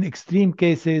in extreme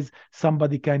cases,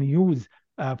 somebody can use,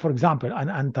 for example, an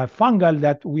antifungal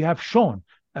that we have shown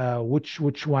which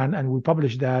one, and we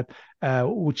published that,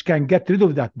 which can get rid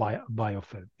of that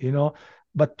biofilm,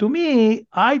 But to me,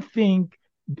 I think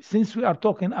since we are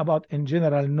talking about in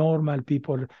general normal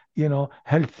people,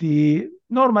 healthy,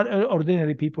 normal,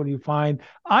 ordinary people, you find,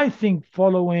 I think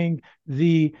following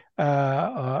the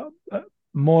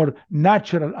more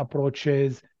natural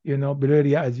approaches,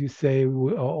 Beluria, as you say,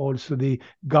 also the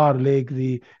garlic,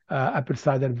 the apple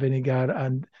cider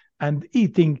vinegar, and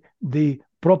eating the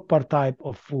proper type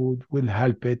of food will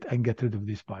help it and get rid of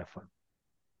this biofilm.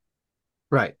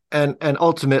 Right. And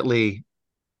ultimately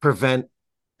prevent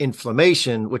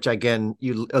inflammation, which again,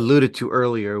 you alluded to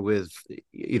earlier with,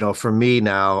 for me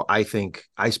now, I think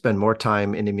I spend more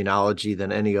time in immunology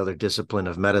than any other discipline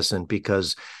of medicine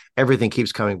because everything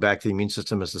keeps coming back to the immune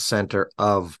system as the center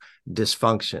of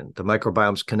dysfunction. The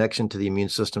microbiome's connection to the immune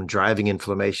system driving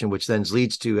inflammation, which then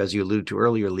leads to, as you alluded to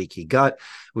earlier, leaky gut,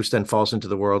 which then falls into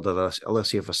the world that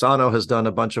Alessia Fasano has done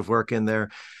a bunch of work in there.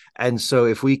 And so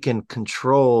if we can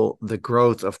control the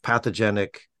growth of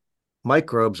pathogenic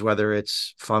microbes, whether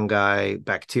it's fungi,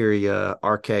 bacteria,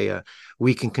 archaea,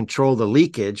 we can control the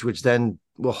leakage, which then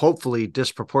will hopefully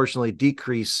disproportionately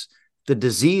decrease the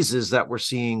diseases that we're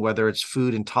seeing, whether it's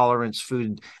food intolerance,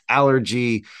 food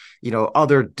allergy,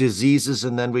 other diseases.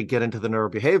 And then we get into the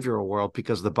neurobehavioral world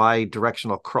because the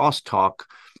bi-directional crosstalk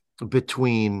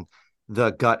between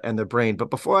the gut and the brain. But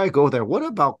before I go there, what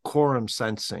about quorum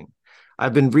sensing?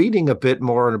 I've been reading a bit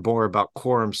more and more about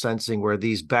quorum sensing, where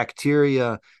these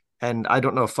bacteria, and I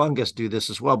don't know if fungus do this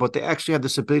as well, but they actually have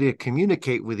this ability to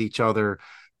communicate with each other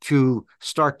to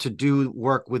start to do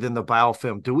work within the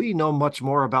biofilm. Do we know much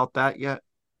more about that yet?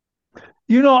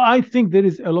 I think there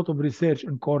is a lot of research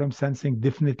in quorum sensing,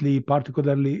 definitely,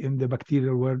 particularly in the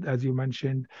bacterial world, as you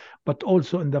mentioned, but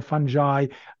also in the fungi.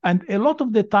 And a lot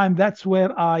of the time, that's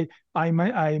where I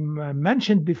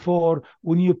mentioned before,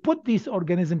 when you put these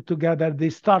organisms together,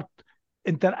 they start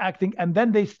interacting and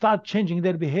then they start changing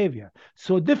their behavior.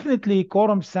 So definitely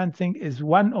quorum sensing is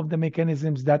one of the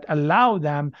mechanisms that allow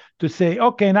them to say,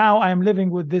 okay, now I am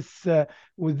living with this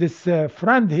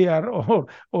friend here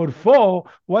or foe.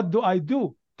 What do I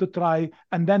do to try?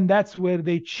 And then that's where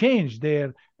they change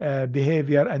their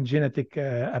behavior and genetic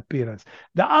appearance.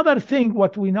 The other thing,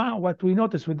 what we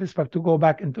noticed with this, to go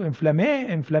back into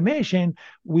inflammation,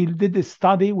 we did a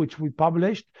study which we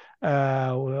published,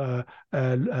 Luca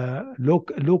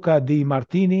Di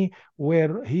Martini,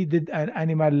 where he did an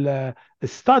animal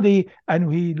study,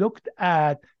 and he looked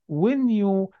at when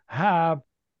you have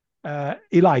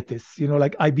elytis,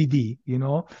 like IBD,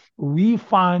 we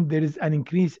find there is an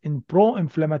increase in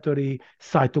pro-inflammatory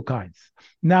cytokines.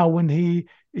 Now, when he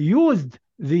used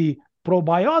the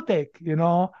probiotic,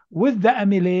 with the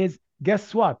amylase,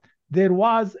 guess what? There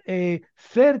was a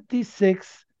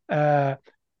 36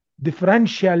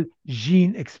 differential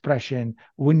gene expression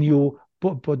when you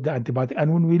put the antibiotic.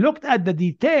 And when we looked at the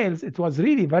details, it was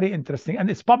really very interesting. And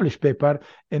it's published paper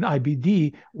in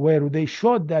IBD where they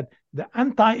showed that the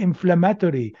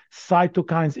anti-inflammatory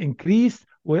cytokines increased,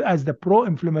 whereas the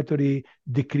pro-inflammatory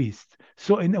decreased.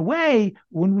 So in a way,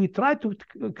 when we try to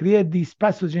create these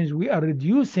pathogens, we are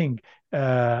reducing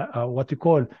what you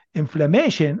call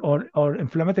inflammation or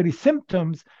inflammatory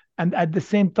symptoms. And at the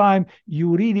same time,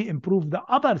 you really improve the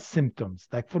other symptoms.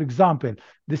 Like, for example,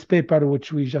 this paper,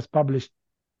 which we just published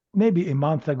maybe a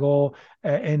month ago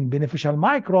in Beneficial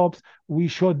Microbes, we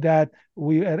showed that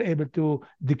we are able to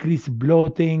decrease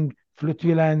bloating,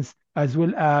 flatulence, as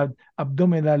well as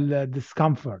abdominal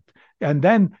discomfort. And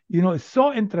then, it's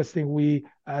so interesting. We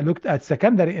looked at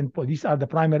secondary endpoint. These are the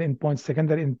primary endpoints.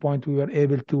 Secondary endpoint, we were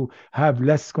able to have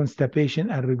less constipation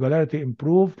and regularity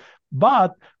improve.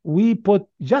 But we put,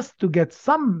 just to get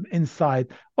some insight,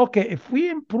 okay, if we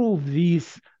improve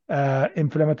these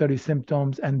inflammatory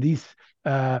symptoms and these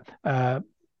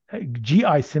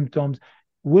GI symptoms,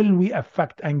 will we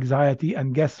affect anxiety?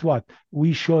 And guess what?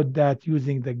 We showed that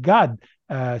using the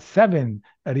GAD-7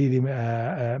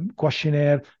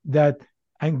 questionnaire, that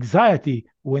anxiety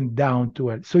went down to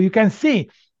it. So you can see,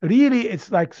 really,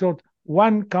 it's like sort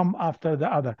one come after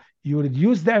the other. You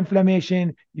reduce the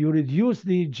inflammation, you reduce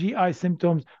the GI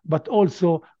symptoms, but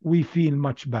also we feel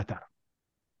much better.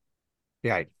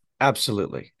 Yeah,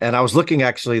 absolutely. And I was looking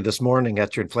actually this morning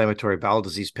at your inflammatory bowel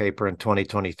disease paper in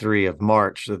 2023 of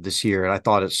March of this year, and I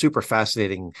thought it's super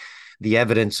fascinating, the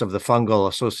evidence of the fungal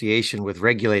association with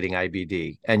regulating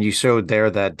IBD. And you showed there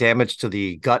that damage to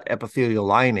the gut epithelial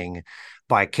lining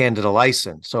by candida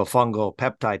lysine, so fungal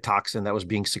peptide toxin that was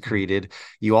being secreted.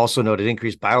 You also noted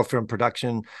increased biofilm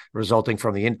production resulting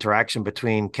from the interaction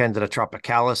between Candida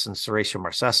tropicalis and Serratia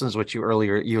marcescens, which you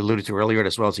alluded to earlier,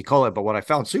 as well as E. coli. But what I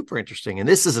found super interesting, and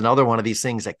this is another one of these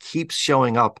things that keeps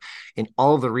showing up in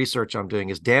all the research I'm doing,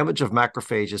 is damage of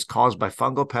macrophages caused by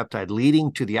fungal peptide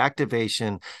leading to the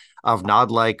activation of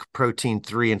nod-like protein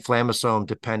 3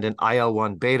 inflammasome-dependent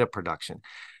IL-1 beta production.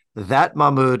 That,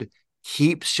 Mahmoud,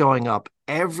 keeps showing up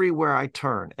everywhere I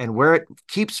turn. And where it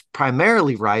keeps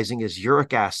primarily rising is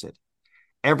uric acid.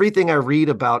 Everything I read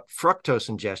about fructose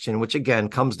ingestion, which again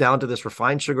comes down to this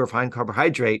refined sugar, refined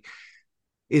carbohydrate,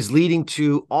 is leading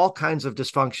to all kinds of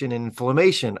dysfunction and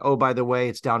inflammation. Oh, by the way,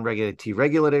 it's downregulated T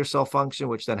regulator cell function,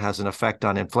 which then has an effect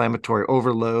on inflammatory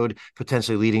overload,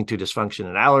 potentially leading to dysfunction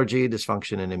in allergy,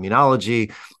 dysfunction in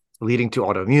immunology, leading to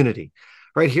autoimmunity.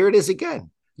 Right, here it is again.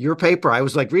 Your paper, I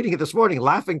was like reading it this morning,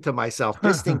 laughing to myself.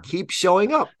 This thing keeps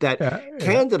showing up that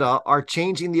candida are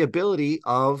changing the ability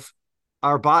of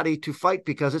our body to fight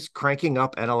because it's cranking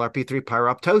up NLRP3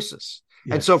 pyroptosis.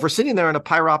 Yes. And so if we're sitting there in a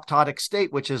pyroptotic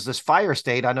state, which is this fire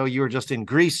state, I know you were just in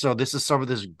Greece, so this is some of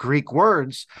these Greek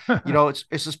words,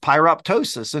 it's this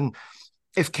pyroptosis. And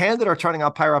if candida are turning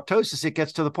on pyroptosis, it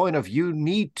gets to the point of you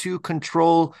need to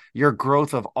control your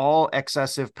growth of all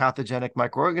excessive pathogenic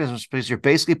microorganisms because you're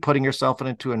basically putting yourself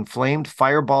into an inflamed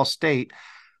fireball state,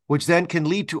 which then can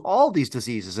lead to all these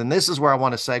diseases. And this is where I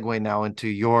want to segue now into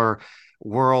your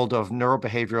world of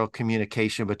neurobehavioral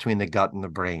communication between the gut and the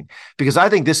brain, because I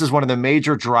think this is one of the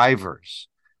major drivers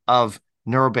of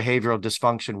neurobehavioral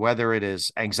dysfunction, whether it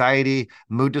is anxiety,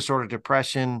 mood disorder,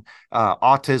 depression,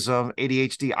 autism,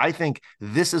 ADHD. I think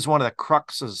this is one of the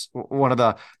cruxes, one of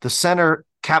the center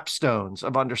capstones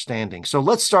of understanding. So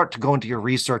let's start to go into your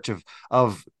research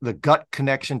of the gut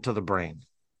connection to the brain.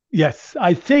 Yes,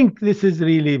 I think this is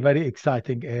really a very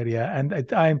exciting area, and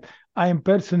I'm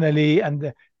personally,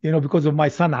 and because of my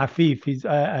son Afif, he's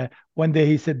one day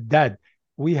he said, "Dad,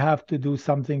 we have to do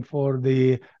something for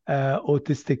the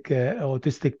autistic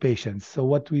patients." So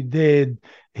what we did,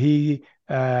 he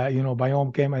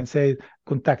Biohm came and said,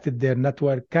 contacted their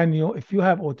network. If you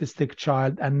have autistic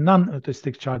child and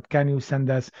non-autistic child, can you send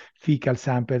us fecal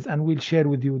samples and we'll share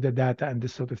with you the data and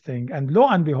this sort of thing. And lo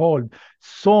and behold,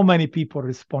 so many people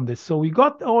responded. So we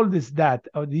got all this data,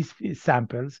 these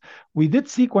samples. We did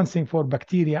sequencing for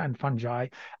bacteria and fungi,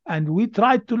 and we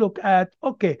tried to look at,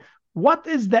 okay, what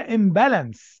is the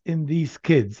imbalance in these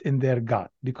kids in their gut?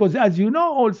 Because as you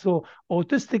know, also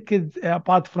autistic kids,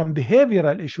 apart from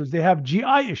behavioral issues, they have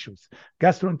GI issues,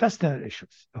 gastrointestinal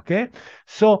issues. Okay.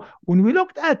 So when we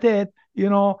looked at it,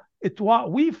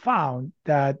 we found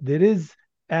that there is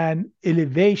an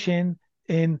elevation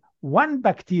in one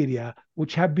bacteria,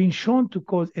 which have been shown to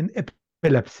cause an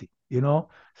epilepsy.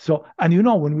 So, and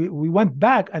when we went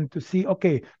back and to see,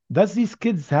 okay, does these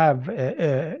kids have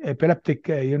epileptic,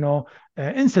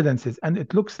 incidences? And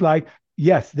it looks like,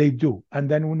 yes, they do. And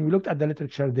then when we looked at the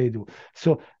literature, they do.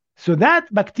 So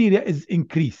that bacteria is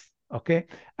increased. Okay.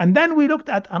 And then we looked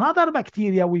at another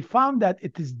bacteria. We found that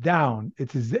it is down.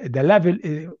 It is the level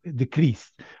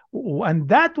decreased. And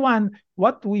that one,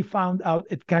 what we found out,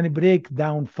 it can break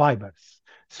down fibers.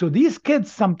 So these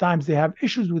kids, sometimes they have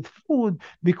issues with food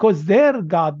because their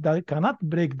gut cannot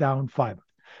break down fiber.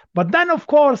 But then, of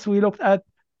course, we looked at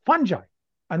fungi,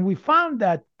 and we found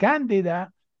that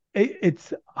candida,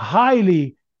 it's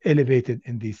highly elevated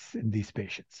in these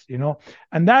patients,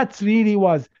 and that really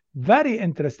was very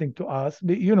interesting to us,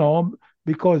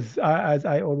 because as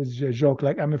I always joke,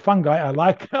 like I'm a fungi, I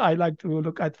like to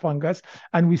look at fungus,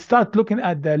 and we start looking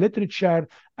at the literature,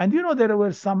 and there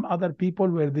were some other people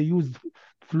where they used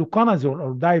fluconazole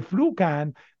or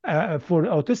diflucan for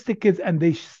autistic kids, and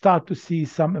they start to see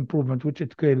some improvement, which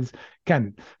it kills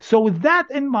candida. So with that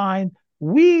in mind,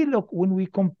 when we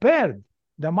compared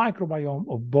the microbiome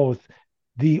of both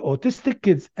the autistic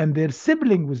kids and their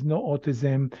sibling with no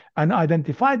autism and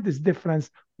identified this difference,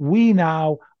 we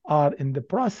now are in the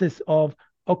process of,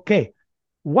 okay,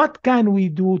 what can we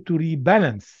do to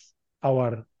rebalance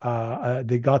our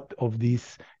the gut of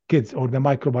these kids, or the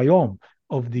microbiome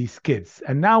of these kids?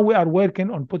 And now we are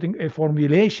working on putting a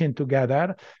formulation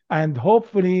together, and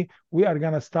hopefully we are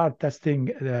going to start testing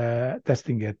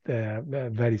it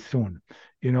very soon.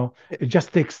 It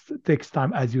just takes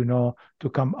time, as to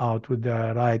come out with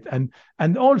the right.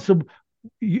 And also,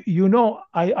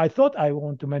 I thought I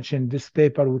want to mention this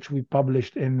paper, which we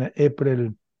published in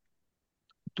April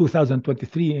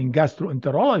 2023 in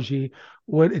Gastroenterology,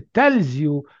 where it tells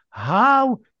you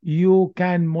how you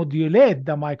can modulate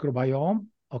the microbiome,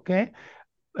 okay?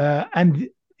 And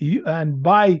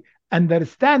by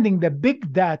understanding the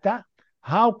big data,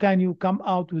 how can you come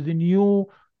out with a new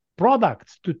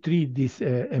products to treat this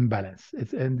imbalance?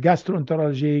 It's in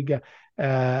gastroenterology.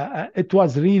 It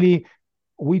was really,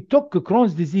 we took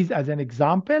Crohn's disease as an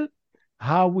example,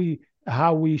 how we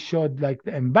showed like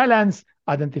the imbalance,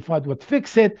 identified what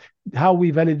fix it, how we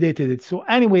validated it. So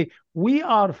anyway, we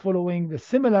are following the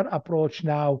similar approach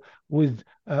now with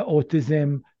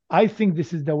autism I think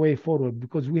this is the way forward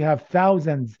because we have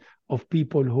thousands of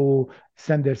people who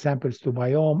send their samples to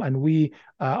Biome, and we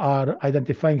are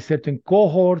identifying certain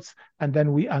cohorts, and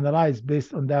then we analyze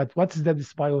based on that what's the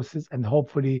dysbiosis, and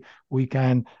hopefully we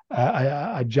can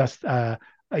adjust.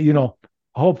 You know,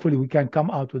 hopefully we can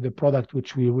come out with a product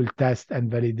which we will test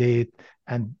and validate,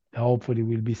 and hopefully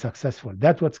we'll be successful.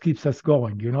 That's what keeps us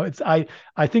going. I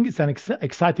think it's an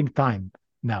exciting time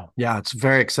now. Yeah, it's a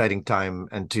very exciting time.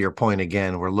 And to your point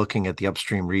again, we're looking at the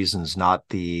upstream reasons, not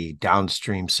the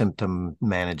downstream symptom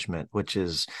management, which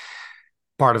is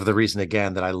part of the reason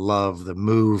again that I love the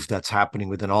move that's happening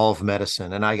within all of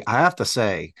medicine. And I have to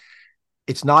say,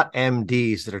 it's not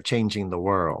MDs that are changing the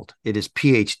world. It is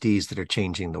PhDs that are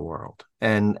changing the world.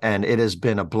 And it has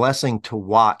been a blessing to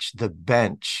watch the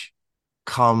bench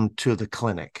come to the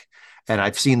clinic. And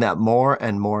I've seen that more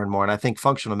and more and more. And I think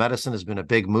functional medicine has been a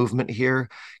big movement here,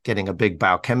 getting a big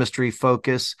biochemistry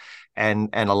focus and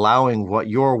allowing what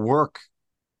your work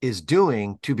is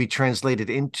doing to be translated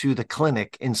into the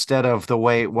clinic instead of the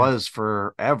way it was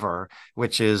forever,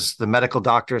 which is the medical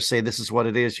doctors say, this is what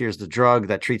it is. Here's the drug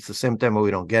that treats the symptom, and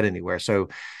we don't get anywhere. So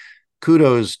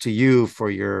kudos to you for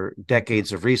your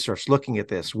decades of research looking at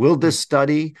this. Will this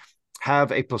study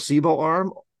have a placebo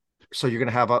arm? So you're going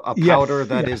to have a powder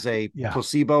that is a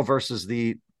placebo versus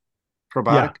the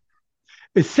probiotic?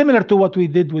 It's similar to what we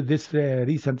did with this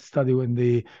recent study in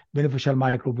the beneficial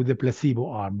microbe with the placebo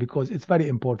arm, because it's very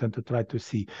important to try to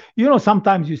see.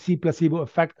 Sometimes you see placebo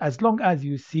effect as long as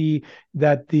you see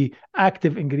that the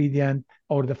active ingredient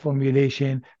or the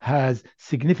formulation has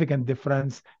significant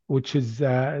difference, which is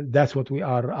that's what we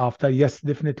are after. Yes,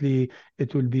 definitely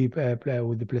it will be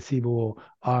with the placebo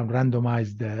arm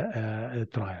randomized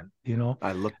trial.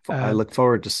 I look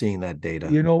forward to seeing that data.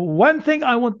 One thing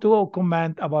I want to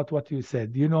comment about what you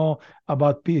said,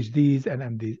 about PhDs and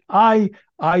MDs. I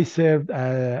served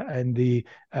in the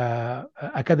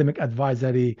academic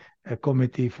advisory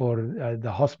committee for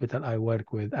the hospital I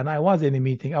work with, and I was in a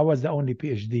meeting. I was the only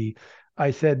PhD.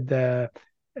 I said,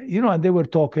 and they were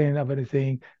talking of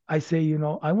everything. I say,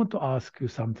 I want to ask you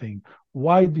something.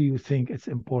 Why do you think it's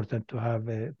important to have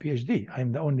a PhD?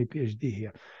 I'm the only PhD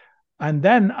here. And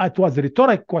then it was a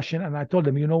rhetoric question, and I told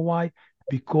them, you know why?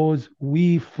 Because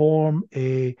we form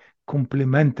a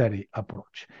complementary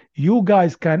approach. You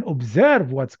guys can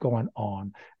observe what's going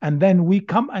on, and then we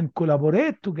come and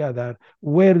collaborate together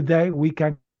where we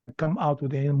can come out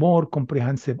with a more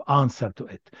comprehensive answer to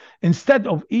it. Instead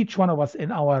of each one of us in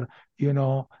our,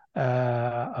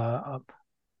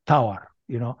 tower,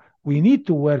 we need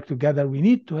to work together. We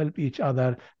need to help each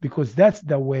other, because that's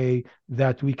the way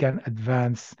that we can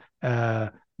advance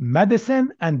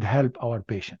medicine and help our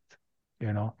patients,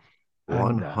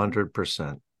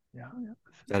 100%. Yeah.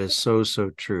 That is so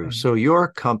true. So your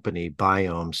company,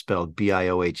 Biohm, spelled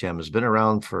Biohm, has been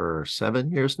around for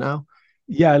 7 years now?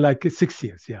 Yeah, like 6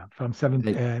 years. Yeah, from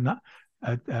 17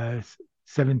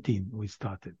 we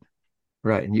started.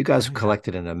 Right. And you guys have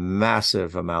collected in a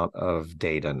massive amount of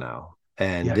data now.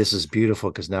 And this is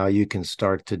beautiful because now you can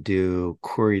start to do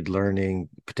queried learning,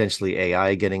 potentially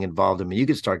AI getting involved. I mean, you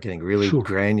can start getting really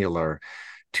granular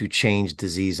to change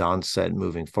disease onset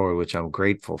moving forward, which I'm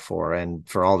grateful for. And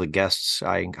for all the guests,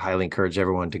 I highly encourage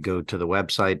everyone to go to the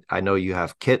website. I know you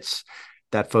have kits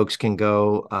that folks can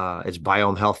go. It's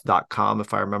biomhealth.com,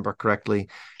 if I remember correctly,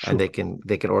 and they can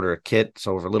order a kit.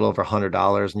 So over a little over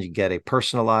 $100, and you get a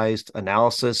personalized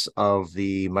analysis of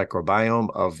the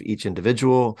microbiome of each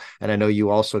individual. And I know you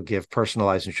also give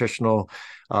personalized nutritional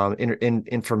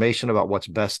information about what's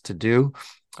best to do.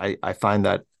 I find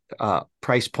that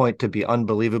price point to be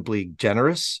unbelievably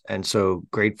generous, and so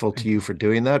grateful to you for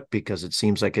doing that, because it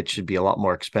seems like it should be a lot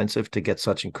more expensive to get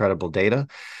such incredible data.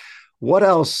 What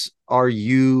else are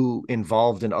you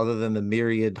involved in other than the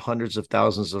myriad hundreds of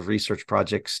thousands of research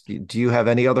projects? Do you have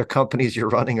any other companies you're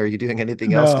running? Are you doing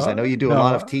anything else? Because I know you do a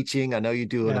lot of teaching. I know you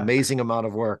do an amazing amount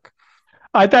of work.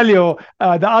 I tell you,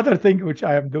 the other thing which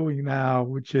I am doing now,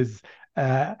 which is,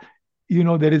 there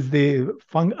is the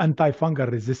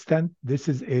antifungal resistant. This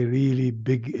is a really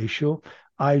big issue.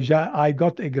 I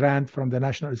got a grant from the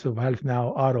National Institute of Health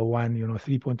now, RO1,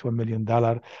 $3.1 million,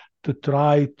 to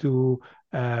try to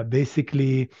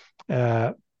basically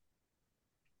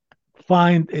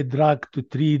find a drug to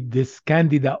treat this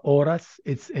Candida auris.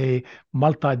 It's a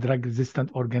multi-drug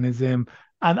resistant organism,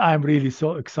 and I'm really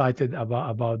so excited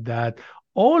about that.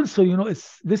 Also,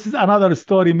 this is another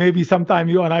story. Maybe sometime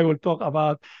you and I will talk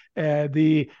about there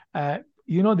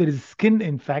is skin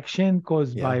infection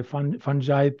caused by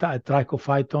fungi,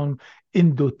 trichophyton,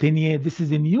 endothenia. This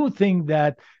is a new thing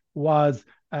that was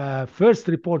first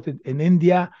reported in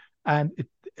India, and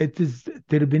it is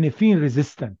terbinafine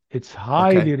resistant. It's Okay.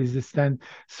 highly resistant.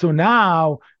 So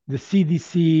now the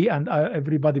CDC and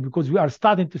everybody, because we are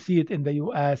starting to see it in the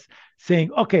US, saying,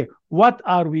 okay, what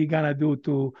are we gonna do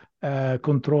to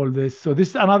control this? So this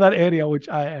is another area which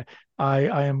I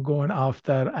am going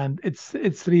after, and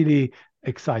it's really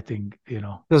exciting, you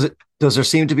know. Does there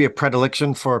seem to be a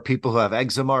predilection for people who have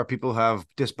eczema or people who have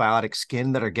dysbiotic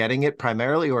skin that are getting it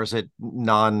primarily, or is it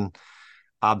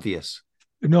non-obvious?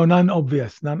 No,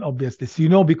 non-obvious, non-obvious. This, you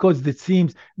know, because it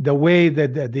seems the way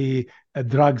that the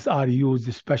drugs are used,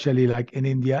 especially like in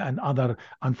India and other,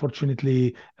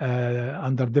 unfortunately,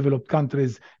 underdeveloped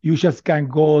countries, you just can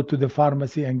go to the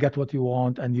pharmacy and get what you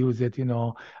want and use it, you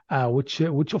know,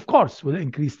 which of course will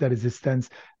increase the resistance.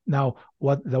 Now,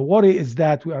 what the worry is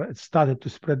that we are it started to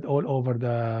spread all over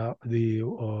the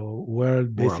world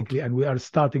World. basically, and we are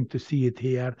starting to see it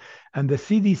here. And the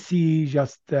CDC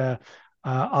just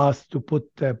asked to put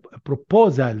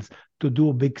proposals to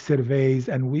do big surveys,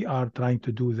 and we are trying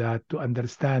to do that to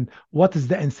understand what is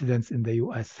the incidence in the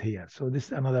US here. So this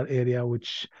is another area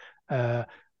which uh,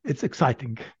 it's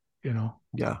exciting, you know.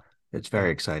 Yeah, it's very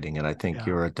Yeah, exciting. And I think yeah.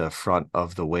 you're at the front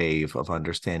of the wave of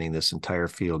understanding this entire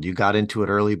field. You got into it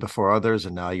early before others,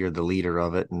 and now you're the leader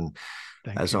of it. And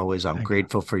Thank as you. always, I'm Thank you.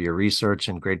 grateful for your research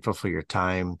and grateful for your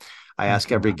time. I Thank ask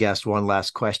you, every man. guest one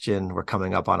last question. We're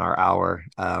coming up on our hour.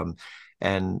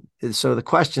 And so the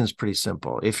question is pretty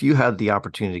simple. If you had the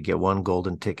opportunity to get one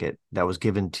golden ticket that was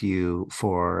given to you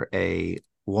for a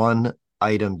one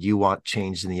item you want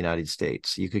changed in the United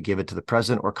States, you could give it to the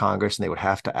president or Congress and they would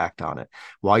have to act on it.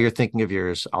 While you're thinking of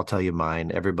yours, I'll tell you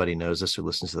mine. Everybody knows this who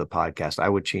listens to the podcast. I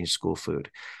would change school food.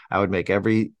 I would make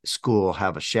every school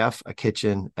have a chef, a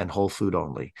kitchen, and whole food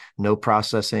only. No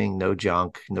processing, no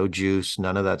junk, no juice,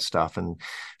 none of that stuff. And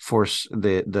force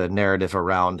the narrative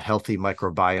around healthy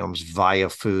microbiomes via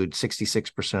food.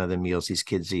 66% of the meals these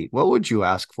kids eat. What would you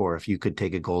ask for if you could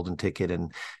take a golden ticket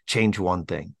and change one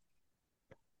thing?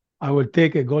 I will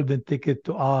take a golden ticket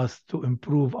to us to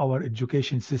improve our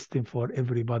education system for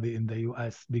everybody in the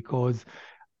US, because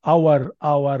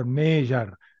our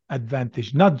major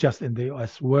advantage, not just in the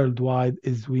US, worldwide,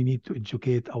 is we need to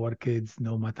educate our kids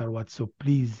no matter what. So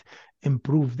please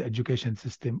improve the education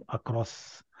system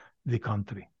across the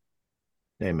country.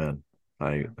 Amen.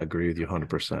 I Yeah. agree with you Okay.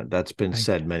 100%. That's been Thank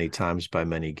said you. many times by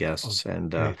many Oh, guests. And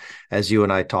great. as you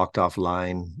and I talked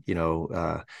offline,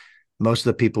 most of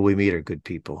the people we meet are good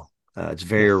people. It's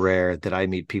very Yes. rare that I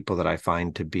meet people that I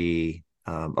find to be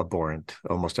abhorrent.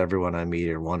 Almost everyone I meet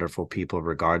are wonderful people,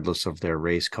 regardless of their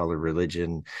race, color,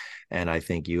 religion. And I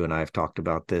think you and I have talked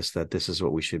about this, that this is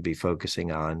what we should be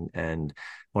focusing on. And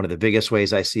one of the biggest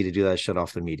ways I see to do that is shut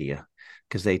off the media,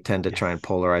 because they tend to try and Yes.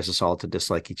 polarize us all to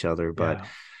dislike each other. But Yeah.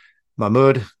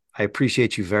 Mahmoud, I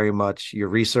appreciate you very much. Your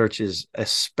research is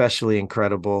especially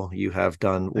incredible. You have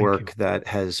done Thank work you. that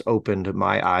has opened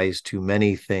my eyes to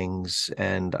many things,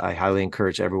 and I highly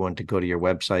encourage everyone to go to your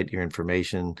website, your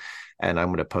information, and I'm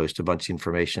going to post a bunch of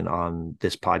information on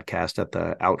this podcast at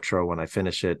the outro when I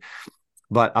finish it.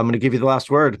 But I'm going to give you the last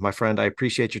word, my friend. I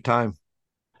appreciate your time.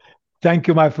 Thank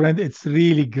you, my friend. It's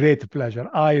really great pleasure.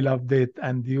 I loved it,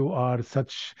 and you are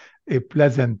such a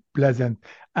pleasant.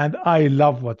 And I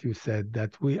love what you said,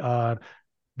 that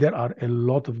there are a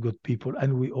lot of good people,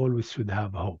 and we always should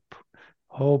have hope.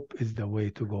 Hope is the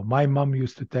way to go. My mom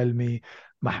used to tell me,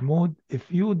 Mahmoud, if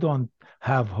you don't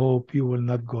have hope, you will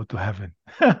not go to heaven.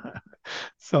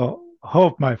 So,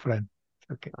 hope, my friend.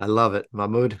 Okay. I love it.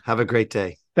 Mahmoud, have a great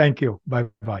day. Thank you. Bye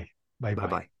bye. Bye Bye bye.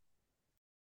 bye.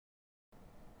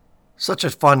 Such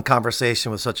a fun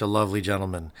conversation with such a lovely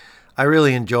gentleman. I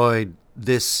really enjoyed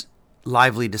this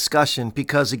lively discussion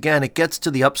because, again, it gets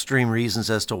to the upstream reasons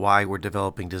as to why we're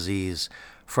developing disease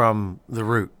from the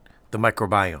root, the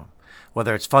microbiome.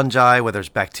 Whether it's fungi, whether it's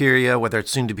bacteria, whether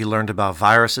it's soon to be learned about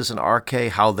viruses and archaea,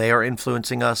 how they are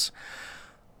influencing us.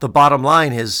 The bottom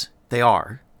line is they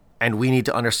are, and we need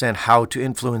to understand how to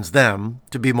influence them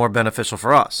to be more beneficial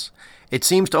for us. It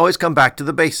seems to always come back to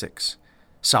the basics: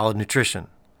 solid nutrition,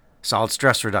 solid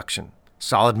stress reduction,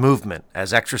 solid movement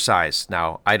as exercise.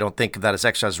 Now, I don't think of that as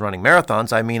exercise running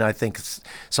marathons. I think it's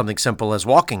something simple as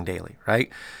walking daily, right?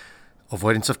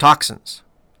 Avoidance of toxins,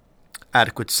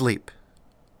 adequate sleep,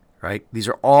 right? These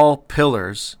are all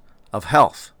pillars of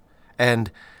health.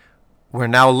 And we're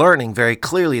now learning very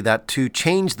clearly that to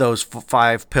change those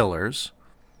five pillars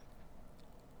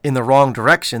in the wrong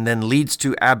direction then leads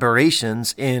to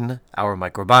aberrations in our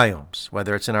microbiomes,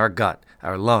 whether it's in our gut,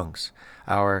 our lungs,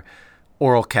 our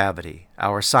oral cavity,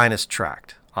 our sinus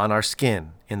tract, on our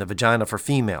skin, in the vagina for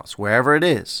females, wherever it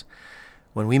is.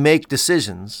 When we make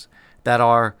decisions that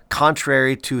are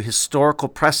contrary to historical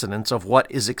precedents of what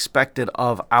is expected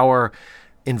of our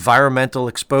environmental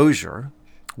exposure,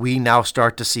 we now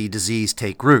start to see disease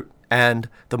take root. And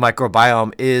the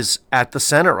microbiome is at the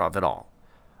center of it all,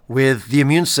 with the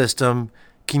immune system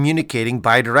communicating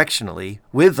bidirectionally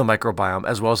with the microbiome,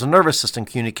 as well as the nervous system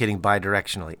communicating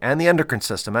bidirectionally, and the endocrine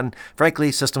system, and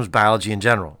frankly, systems biology in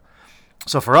general.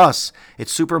 So for us,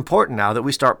 it's super important now that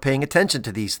we start paying attention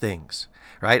to these things,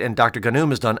 right? And Dr.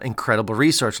 Ghannoum has done incredible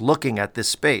research looking at this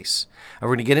space. And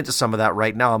we're going to get into some of that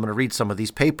right now. I'm going to read some of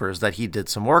these papers that he did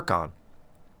some work on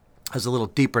as a little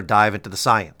deeper dive into the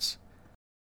science.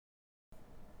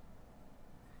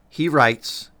 He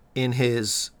writes in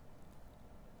his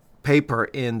paper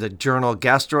in the journal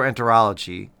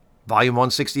Gastroenterology, volume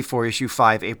 164, issue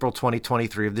 5, April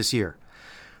 2023 of this year.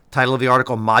 Title of the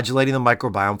article, Modulating the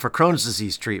Microbiome for Crohn's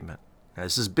Disease Treatment. Now,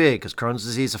 this is big because Crohn's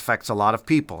disease affects a lot of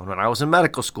people. And when I was in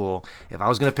medical school, if I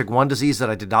was going to pick one disease that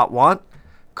I did not want,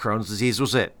 Crohn's disease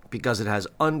was it, because it has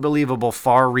unbelievable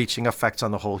far-reaching effects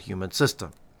on the whole human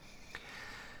system.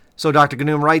 So Dr.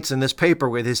 Ghannoum writes in this paper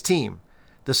with his team,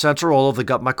 the central role of the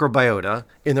gut microbiota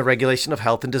in the regulation of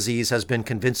health and disease has been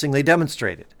convincingly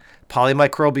demonstrated.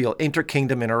 Polymicrobial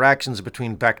interkingdom interactions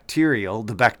between bacterial,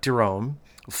 the bacteriome,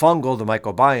 fungal, the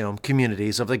microbiome,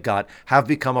 communities of the gut have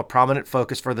become a prominent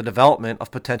focus for the development of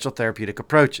potential therapeutic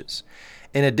approaches.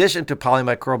 In addition to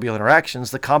polymicrobial interactions,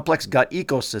 the complex gut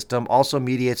ecosystem also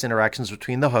mediates interactions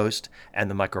between the host and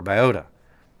the microbiota.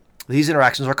 These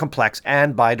interactions are complex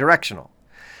and bidirectional.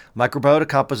 Microbiota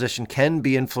composition can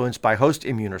be influenced by host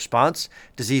immune response,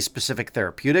 disease-specific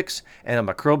therapeutics,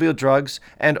 antimicrobial drugs,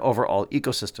 and overall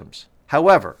ecosystems.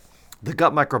 However, the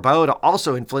gut microbiota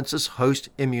also influences host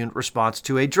immune response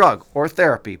to a drug or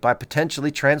therapy by potentially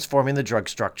transforming the drug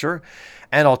structure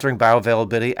and altering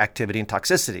bioavailability, activity, and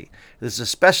toxicity. This is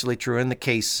especially true in the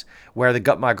case where the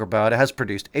gut microbiota has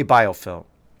produced a biofilm.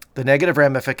 The negative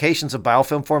ramifications of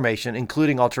biofilm formation,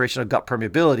 including alteration of gut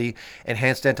permeability,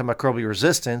 enhanced antimicrobial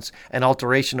resistance, and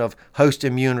alteration of host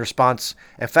immune response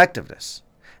effectiveness.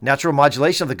 Natural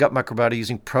modulation of the gut microbiota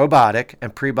using probiotic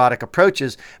and prebiotic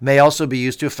approaches may also be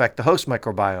used to affect the host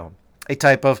microbiome, a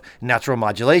type of natural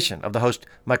modulation of the host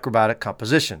microbiotic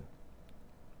composition.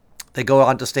 They go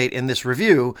on to state in this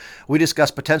review, we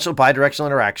discuss potential bidirectional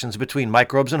interactions between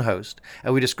microbes and host,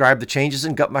 and we describe the changes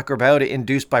in gut microbiota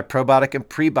induced by probiotic and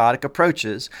prebiotic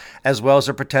approaches, as well as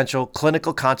their potential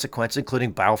clinical consequence,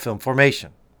 including biofilm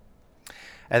formation.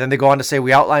 And then they go on to say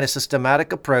we outline a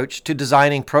systematic approach to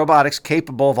designing probiotics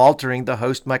capable of altering the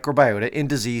host microbiota in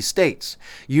disease states,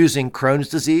 using Crohn's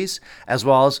disease as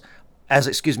well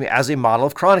as a model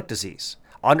of chronic disease.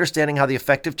 Understanding how the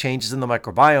effective changes in the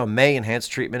microbiome may enhance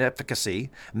treatment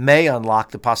efficacy, may unlock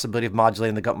the possibility of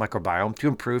modulating the gut microbiome to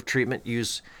improve treatment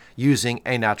use using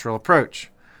a natural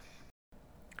approach.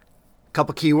 A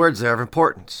couple key words there of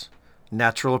importance.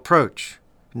 Natural approach,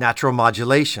 natural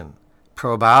modulation,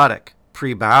 probiotic,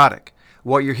 prebiotic.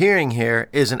 What you're hearing here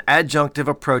is an adjunctive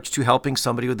approach to helping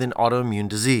somebody with an autoimmune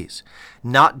disease,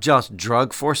 not just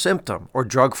drug for symptom or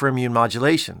drug for immune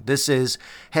modulation. This is,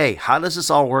 hey, how does this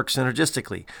all work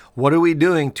synergistically? What are we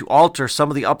doing to alter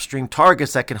some of the upstream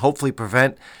targets that can hopefully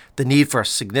prevent the need for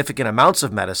significant amounts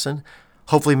of medicine,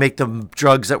 hopefully make the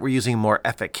drugs that we're using more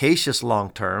efficacious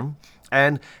long term,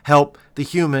 and help the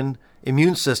human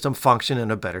immune system function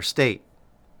in a better state.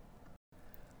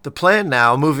 The plan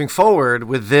now, moving forward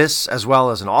with this, as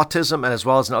well as in autism and as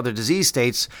well as in other disease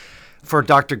states, for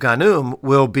Dr. Ghannoum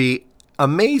will be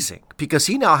amazing because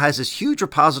he now has this huge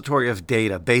repository of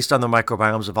data based on the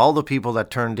microbiomes of all the people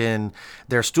that turned in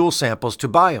their stool samples to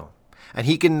Biohm. And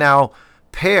he can now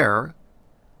pair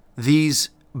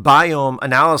these Biohm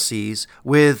analyses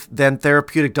with then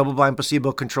therapeutic double-blind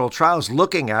placebo-controlled trials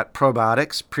looking at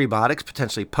probiotics, prebiotics,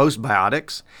 potentially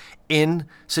postbiotics, in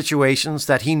situations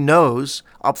that he knows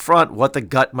up front what the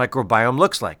gut microbiome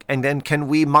looks like. And then can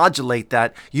we modulate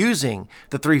that using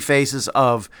the three phases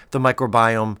of the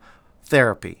microbiome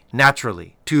therapy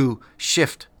naturally to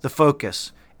shift the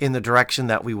focus in the direction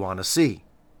that we want to see.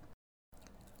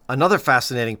 Another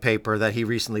fascinating paper that he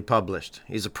recently published.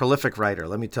 He's a prolific writer,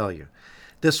 let me tell you.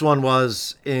 This one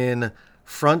was in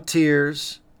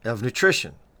Frontiers of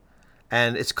Nutrition.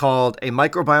 And it's called A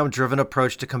Microbiome-Driven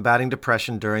Approach to Combating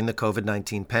Depression During the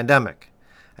COVID-19 Pandemic.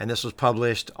 And this was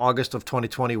published August of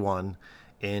 2021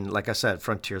 in, like I said,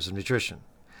 Frontiers of Nutrition.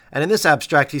 And in this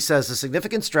abstract, he says the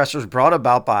significant stressors brought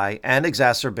about by and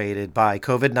exacerbated by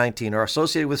COVID-19 are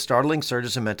associated with startling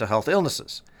surges in mental health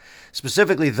illnesses,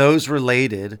 specifically those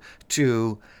related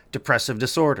to depressive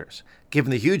disorders.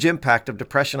 Given the huge impact of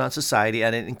depression on society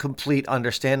and an incomplete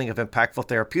understanding of impactful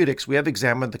therapeutics, we have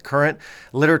examined the current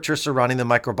literature surrounding the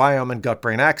microbiome and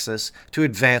gut-brain axis to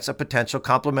advance a potential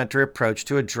complementary approach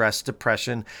to address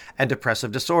depression and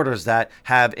depressive disorders that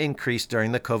have increased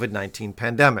during the COVID-19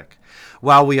 pandemic.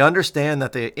 While we understand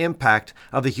that the impact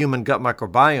of the human gut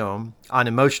microbiome on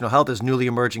emotional health is a newly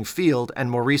emerging field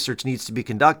and more research needs to be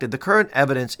conducted, the current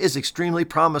evidence is extremely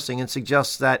promising and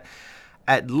suggests that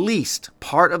at least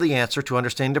part of the answer to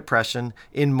understanding depression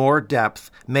in more depth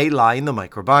may lie in the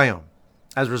microbiome.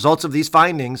 As results of these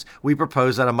findings, we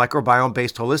propose that a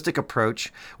microbiome-based holistic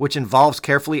approach, which involves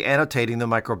carefully annotating the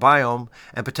microbiome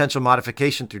and potential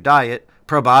modification through diet,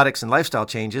 probiotics, and lifestyle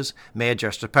changes, may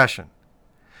address depression.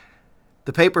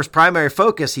 The paper's primary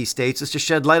focus, he states, is to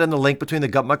shed light on the link between the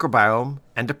gut microbiome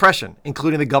and depression,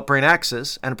 including the gut-brain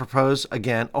axis, and propose,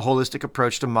 again, a holistic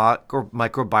approach to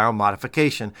microbiome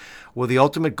modification, with the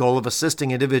ultimate goal of assisting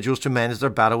individuals to manage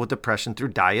their battle with depression through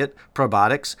diet,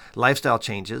 probiotics, lifestyle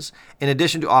changes, in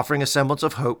addition to offering a semblance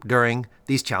of hope during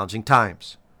these challenging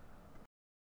times.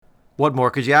 What more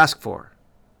could you ask for?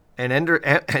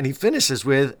 And he finishes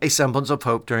with a semblance of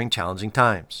hope during challenging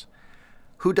times.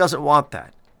 Who doesn't want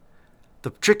that? The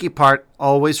tricky part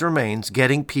always remains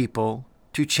getting people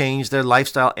to change their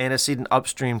lifestyle antecedent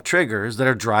upstream triggers that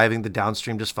are driving the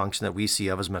downstream dysfunction that we see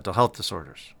of as mental health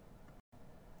disorders.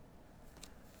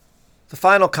 The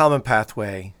final common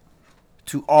pathway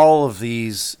to all of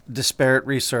these disparate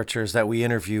researchers that we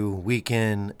interview week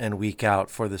in and week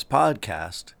out for this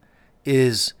podcast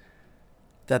is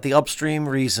that the upstream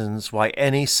reasons why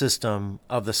any system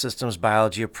of the systems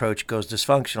biology approach goes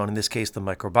dysfunctional, in this case the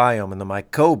microbiome and the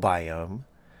microbiome,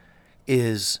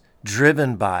 is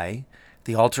driven by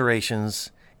the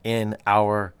alterations in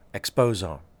our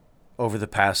exposome over the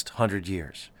past 100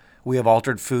 years. We have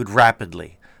altered food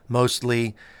rapidly,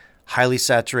 mostly highly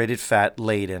saturated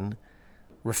fat-laden,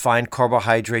 refined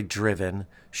carbohydrate-driven,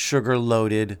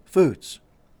 sugar-loaded foods.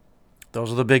 Those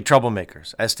are the big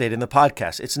troublemakers, as stated in the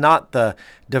podcast. It's not the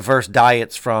diverse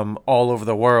diets from all over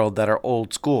the world that are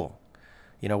old school.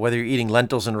 You know, whether you're eating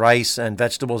lentils and rice and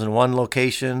vegetables in one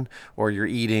location, or you're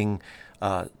eating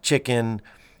chicken,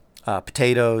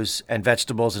 potatoes, and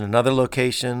vegetables in another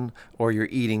location, or you're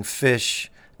eating fish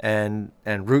and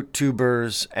root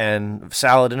tubers and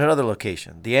salad in another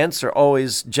location. The answer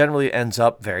always generally ends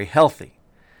up very healthy.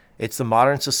 It's the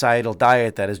modern societal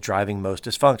diet that is driving most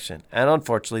dysfunction. And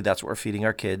unfortunately, that's what we're feeding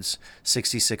our kids,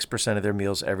 66% of their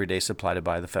meals every day supplied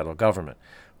by the federal government.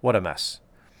 What a mess.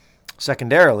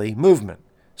 Secondarily, movement.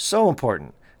 So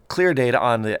important. Clear data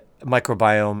on the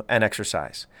microbiome and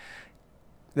exercise.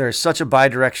 There is such a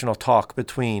bidirectional talk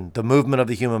between the movement of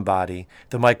the human body,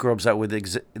 the microbes that would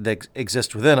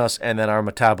exist within us, and then our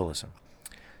metabolism.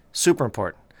 Super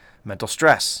important. Mental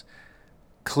stress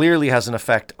clearly has an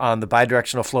effect on the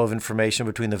bidirectional flow of information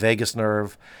between the vagus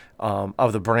nerve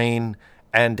of the brain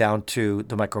and down to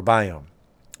the microbiome.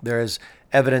 There is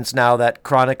evidence now that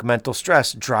chronic mental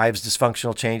stress drives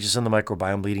dysfunctional changes in the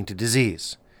microbiome leading to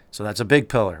disease. So that's a big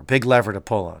pillar, big lever to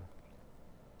pull on.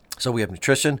 So we have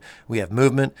nutrition, we have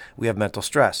movement, we have mental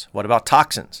stress. What about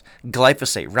toxins?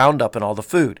 Glyphosate, Roundup in all the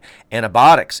food.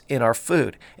 Antibiotics in our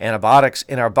food. Antibiotics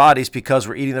in our bodies because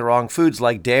we're eating the wrong foods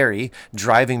like dairy,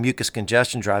 driving mucus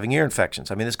congestion, driving ear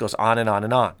infections. I mean, this goes on and on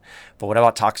and on. But what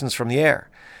about toxins from the air?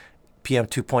 PM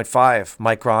 2.5,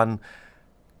 micron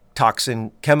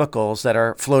toxin chemicals that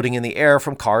are floating in the air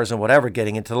from cars and whatever,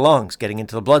 getting into the lungs, getting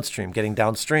into the bloodstream, getting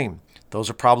downstream. Those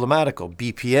are problematical.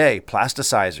 BPA,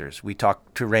 plasticizers. We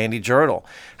talked to Randy Girdle,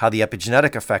 how the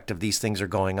epigenetic effect of these things are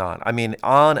going on. I mean,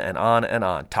 on and on and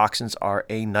on. Toxins are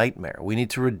a nightmare. We need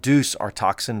to reduce our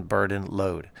toxin burden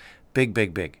load. Big,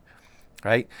 big, big,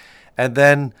 right? And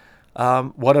then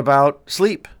what about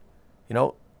sleep? You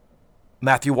know,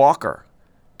 Matthew Walker,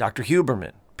 Dr.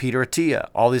 Huberman, Peter Attia,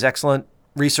 all these excellent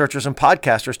researchers and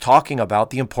podcasters talking about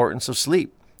the importance of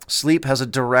sleep. Sleep has a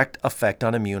direct effect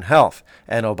on immune health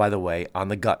and, oh, by the way, on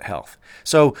the gut health.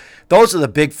 So those are the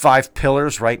big 5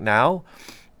 pillars right now.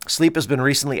 Sleep has been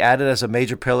recently added as a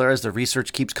major pillar as the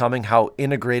research keeps coming, how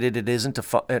integrated it is into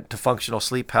functional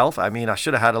sleep health. I mean, I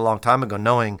should have had a long time ago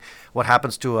knowing what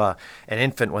happens to an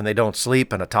infant when they don't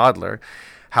sleep and a toddler,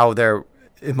 how their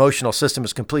emotional system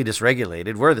is completely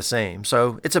dysregulated. We're the same.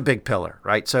 So it's a big pillar,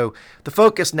 right? So the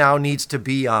focus now needs to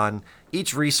be on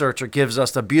each researcher gives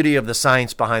us the beauty of the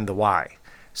science behind the why.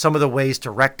 Some of the ways to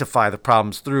rectify the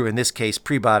problems through, in this case,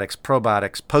 prebiotics,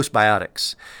 probiotics,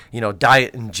 postbiotics,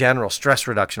 diet in general, stress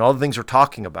reduction, all the things we're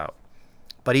talking about.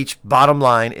 But each bottom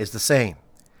line is the same.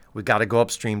 We've got to go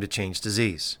upstream to change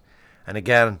disease. And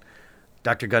again,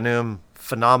 Dr. Ghannoum,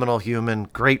 phenomenal human,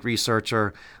 great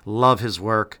researcher, love his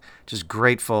work, just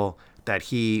grateful that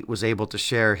he was able to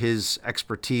share his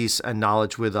expertise and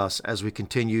knowledge with us as we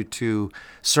continue to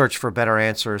search for better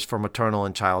answers for maternal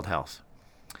and child health.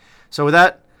 So with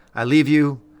that, I leave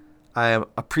you. I am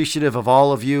appreciative of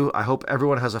all of you. I hope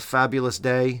everyone has a fabulous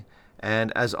day.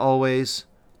 And as always,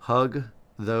 hug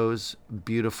those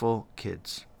beautiful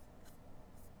kids.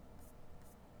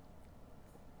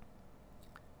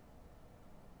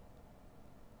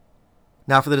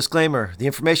 Now for the disclaimer. The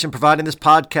information provided in this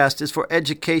podcast is for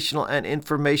educational and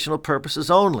informational purposes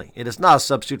only. It is not a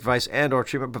substitute for advice and or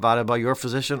treatment provided by your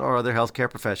physician or other healthcare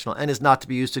professional and is not to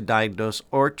be used to diagnose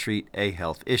or treat a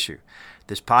health issue.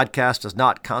 This podcast does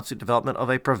not constitute development of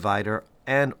a provider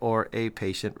and or a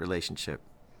patient relationship.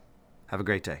 Have a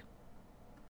great day.